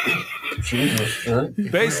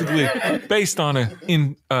 Basically, based on a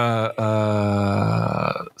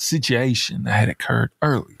situation that had occurred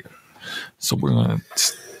earlier. So we're gonna.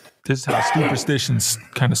 This is how superstitions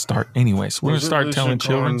kind of start anyway. So we're gonna start telling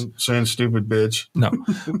children. Saying stupid bitch. No,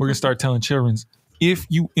 we're gonna start telling children. If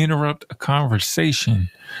you interrupt a conversation,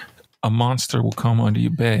 a monster will come under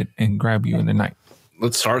your bed and grab you in the night.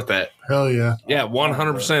 Let's start that. Hell yeah. Yeah,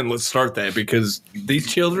 100%. Let's start that because these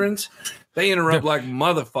children's, they interrupt like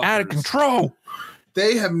motherfuckers. Out of control.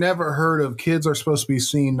 They have never heard of kids are supposed to be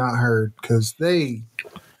seen, not heard, because they.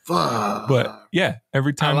 Fuck. But yeah,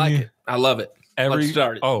 every I time like you, it. I love it. every Let's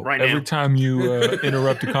start it right every now. time you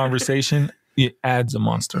interrupt a conversation, it adds a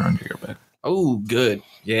monster under your bed. Oh, good.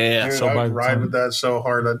 Yeah. Dude, so by I'd the ride time- with that so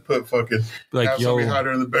hard, I'd put fucking Like, have yo, somebody hide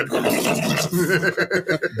her in the bed.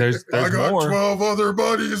 there's I got more. 12 other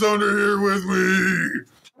buddies under here with me.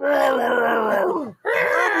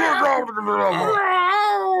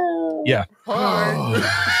 Yeah,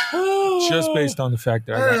 Hi. just based on the fact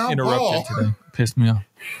that I Hey, got I'm interrupted Paul. today, pissed me off.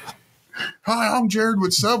 Hi, I'm Jared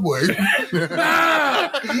with Subway.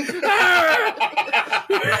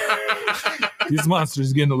 These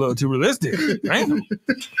monsters are getting a little too realistic. Damn.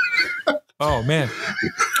 Oh man,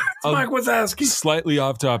 Mike Wazowski. slightly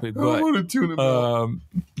off topic, I but want to tune him out.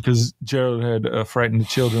 because Gerald had frightened the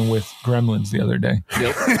children with gremlins the other day.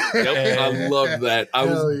 Yep. I love that. I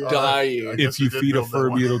Hell was yeah. dying. I guess If you we did feed a build that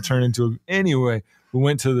Furby, one. it'll turn into a... Anyway, we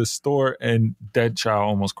went to the store and Dead Child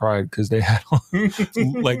almost cried because they had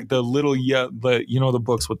like the little, the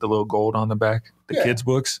books with the little gold on the back, the Yeah. kids'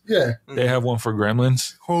 books. Yeah. They have one for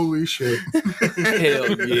gremlins. Holy shit.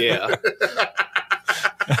 Hell yeah.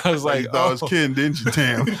 I was like, You thought I was kidding, didn't you,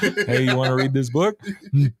 Tam? hey, you want to read this book?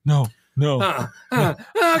 No. Oh,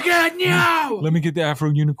 God, no. Let me get the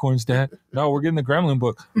Afro Unicorns, Dad. No, we're getting the Gremlin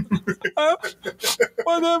book.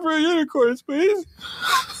 What Afro Unicorns, please?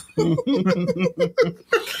 Hey,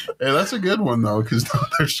 that's a good one, though, because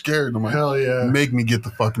they're scared. I'm like, Hell yeah. make me get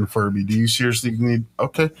the fucking Furby. Do you seriously need...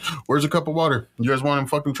 Okay, where's a cup of water? You guys want him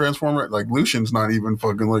fucking transform it? Like, Lucian's not even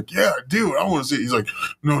fucking like, yeah, dude, I want to see it. He's like,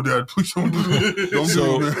 no, Dad, please don't do it. Don't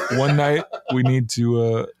So do it. one night we need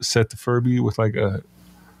to set the Furby with like a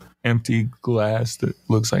empty glass that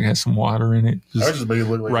looks like it has some water in it. I just make it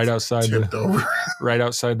look like right it's outside tipped over. right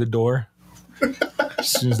outside the door. As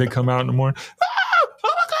soon as they come out in the morning.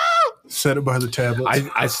 Set it by the tablets.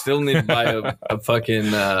 I still need to buy a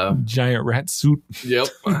fucking Giant rat suit. yep,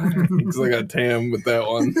 because I got Tam with that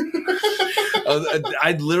one.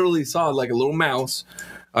 I literally saw like a little mouse.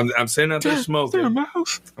 I'm sitting out there Is there a smoking.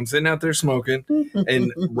 mouse? I'm sitting out there smoking,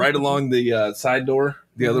 and right along the side door,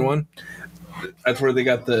 the other one, that's where they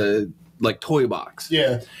got the like toy box.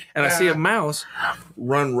 yeah. And I see a mouse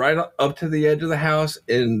run right up to the edge of the house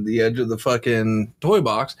and the edge of the fucking toy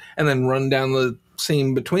box, and then run down the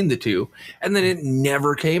seam between the two, and then it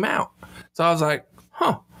never came out. So I was like,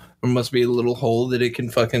 huh, there must be a little hole that it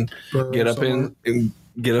can fucking get up in and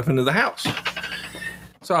get up into the house.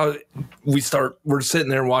 So we're sitting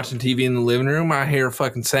there watching TV in the living room. I hear a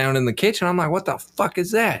fucking sound in the kitchen. I'm like, what the fuck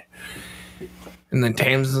is that? And then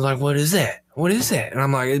Tam's like, what is that? What is that? And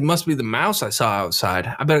I'm like, it must be the mouse I saw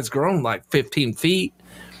outside. I bet it's grown like 15 feet.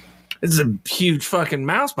 It's a huge fucking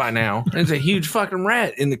mouse by now. It's a huge fucking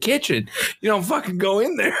rat in the kitchen. You don't fucking go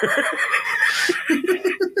in there.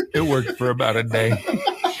 It worked for about a day.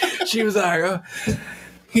 She was like,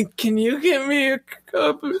 Can you get me a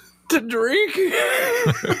cup to drink?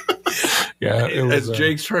 Yeah, it was As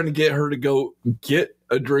Jake's trying to get her to go get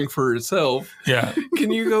a drink for herself. Yeah,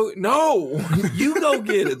 Can you go? No, you go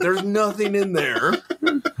get it. There's nothing in there.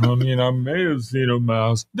 I mean, I may have seen a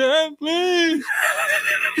mouse. Dad, please.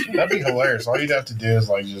 That'd be hilarious. All you'd have to do is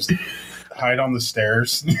like just hide on the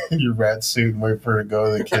stairs in your rat suit and wait for her to go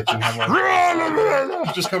to the kitchen.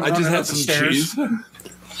 Just come I just running had up the some stairs. cheese.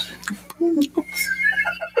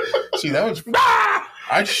 See, that was.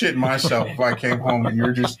 I'd shit myself if I came home and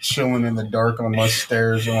you're just chilling in the dark on my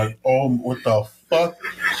stairs. And like, oh, what the fuck?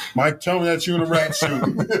 Mike, tell me that you in a rat suit.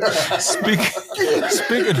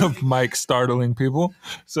 Speaking of Mike startling people,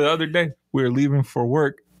 so the other day we were leaving for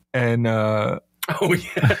work and Oh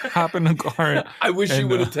yeah. hop in the car. And, I wish you and,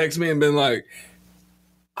 would have texted me and been like,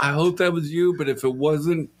 "I hope that was you, but if it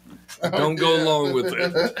wasn't, don't go along with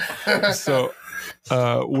it." so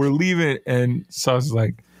we're leaving, and so I was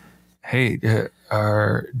like, "Hey,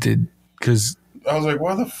 because." I was like,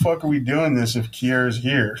 why the fuck are we doing this if Kiera's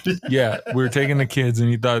here? Yeah, we were taking the kids, and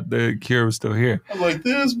he thought the Kiera was still here. I'm like,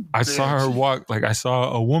 this I saw her walk, like I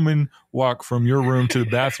saw a woman walk from your room to the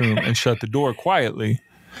bathroom and shut the door quietly.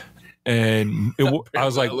 And I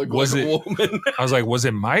was like, was it? Woman? I was like, was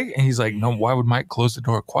it Mike? And he's like, no. Why would Mike close the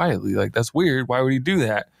door quietly? Like that's weird. Why would he do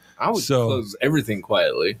that? I would close everything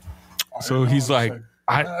quietly. So he's like,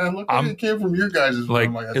 I looked like it came from your guys' room.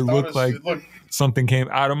 like it looked like something came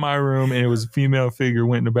out of my room and it was a female figure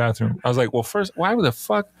went in the bathroom. I was like, well, first, why the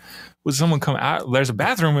fuck would someone come out? There's a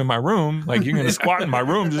bathroom in my room. Like you're going to squat in my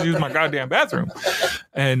room. Just use my goddamn bathroom.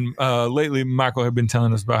 And lately, Michael had been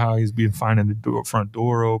telling us about how he's been finding the front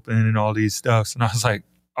door open and all these stuffs. And I was like,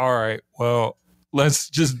 all right, well, let's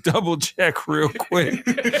just double check real quick.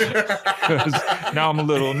 Because now I'm a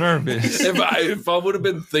little nervous. If I would have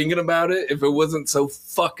been thinking about it, if it wasn't so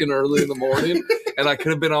fucking early in the morning and I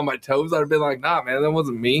could have been on my toes, I'd have been like, nah, man, that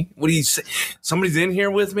wasn't me. What do you say? Somebody's in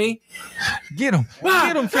here with me? Get him.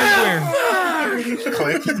 Get him, February.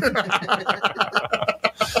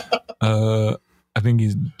 I think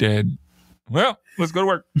he's dead. Well, let's go to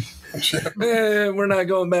work. We're not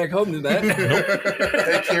going back home tonight.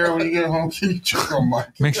 Hey, Kiera, when you get home, can you check on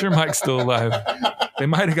Mike? Make sure Mike's still alive. They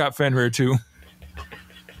might have got Fenrir too.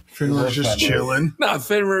 Fenrir's just chilling. No,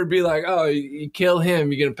 Fenrir would be like, oh, you kill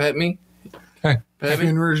him, you gonna pet me? Hey, Pet me?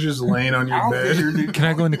 Fenrir's just laying on your bed. can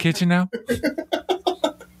I go in the kitchen now?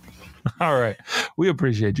 All right. We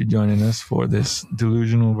appreciate you joining us for this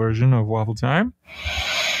delusional version of Waffle Time.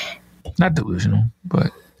 Not delusional, but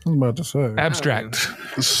I was about to say. abstract.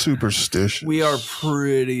 Superstitions. We are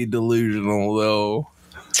pretty delusional, though.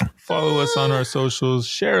 Follow us on our socials.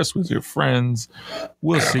 Share us with your friends.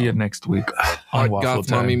 We'll see you next week on Waffle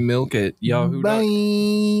Goth Mommy Time. Milk at Yahoo.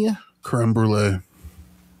 Bye. Creme brulee.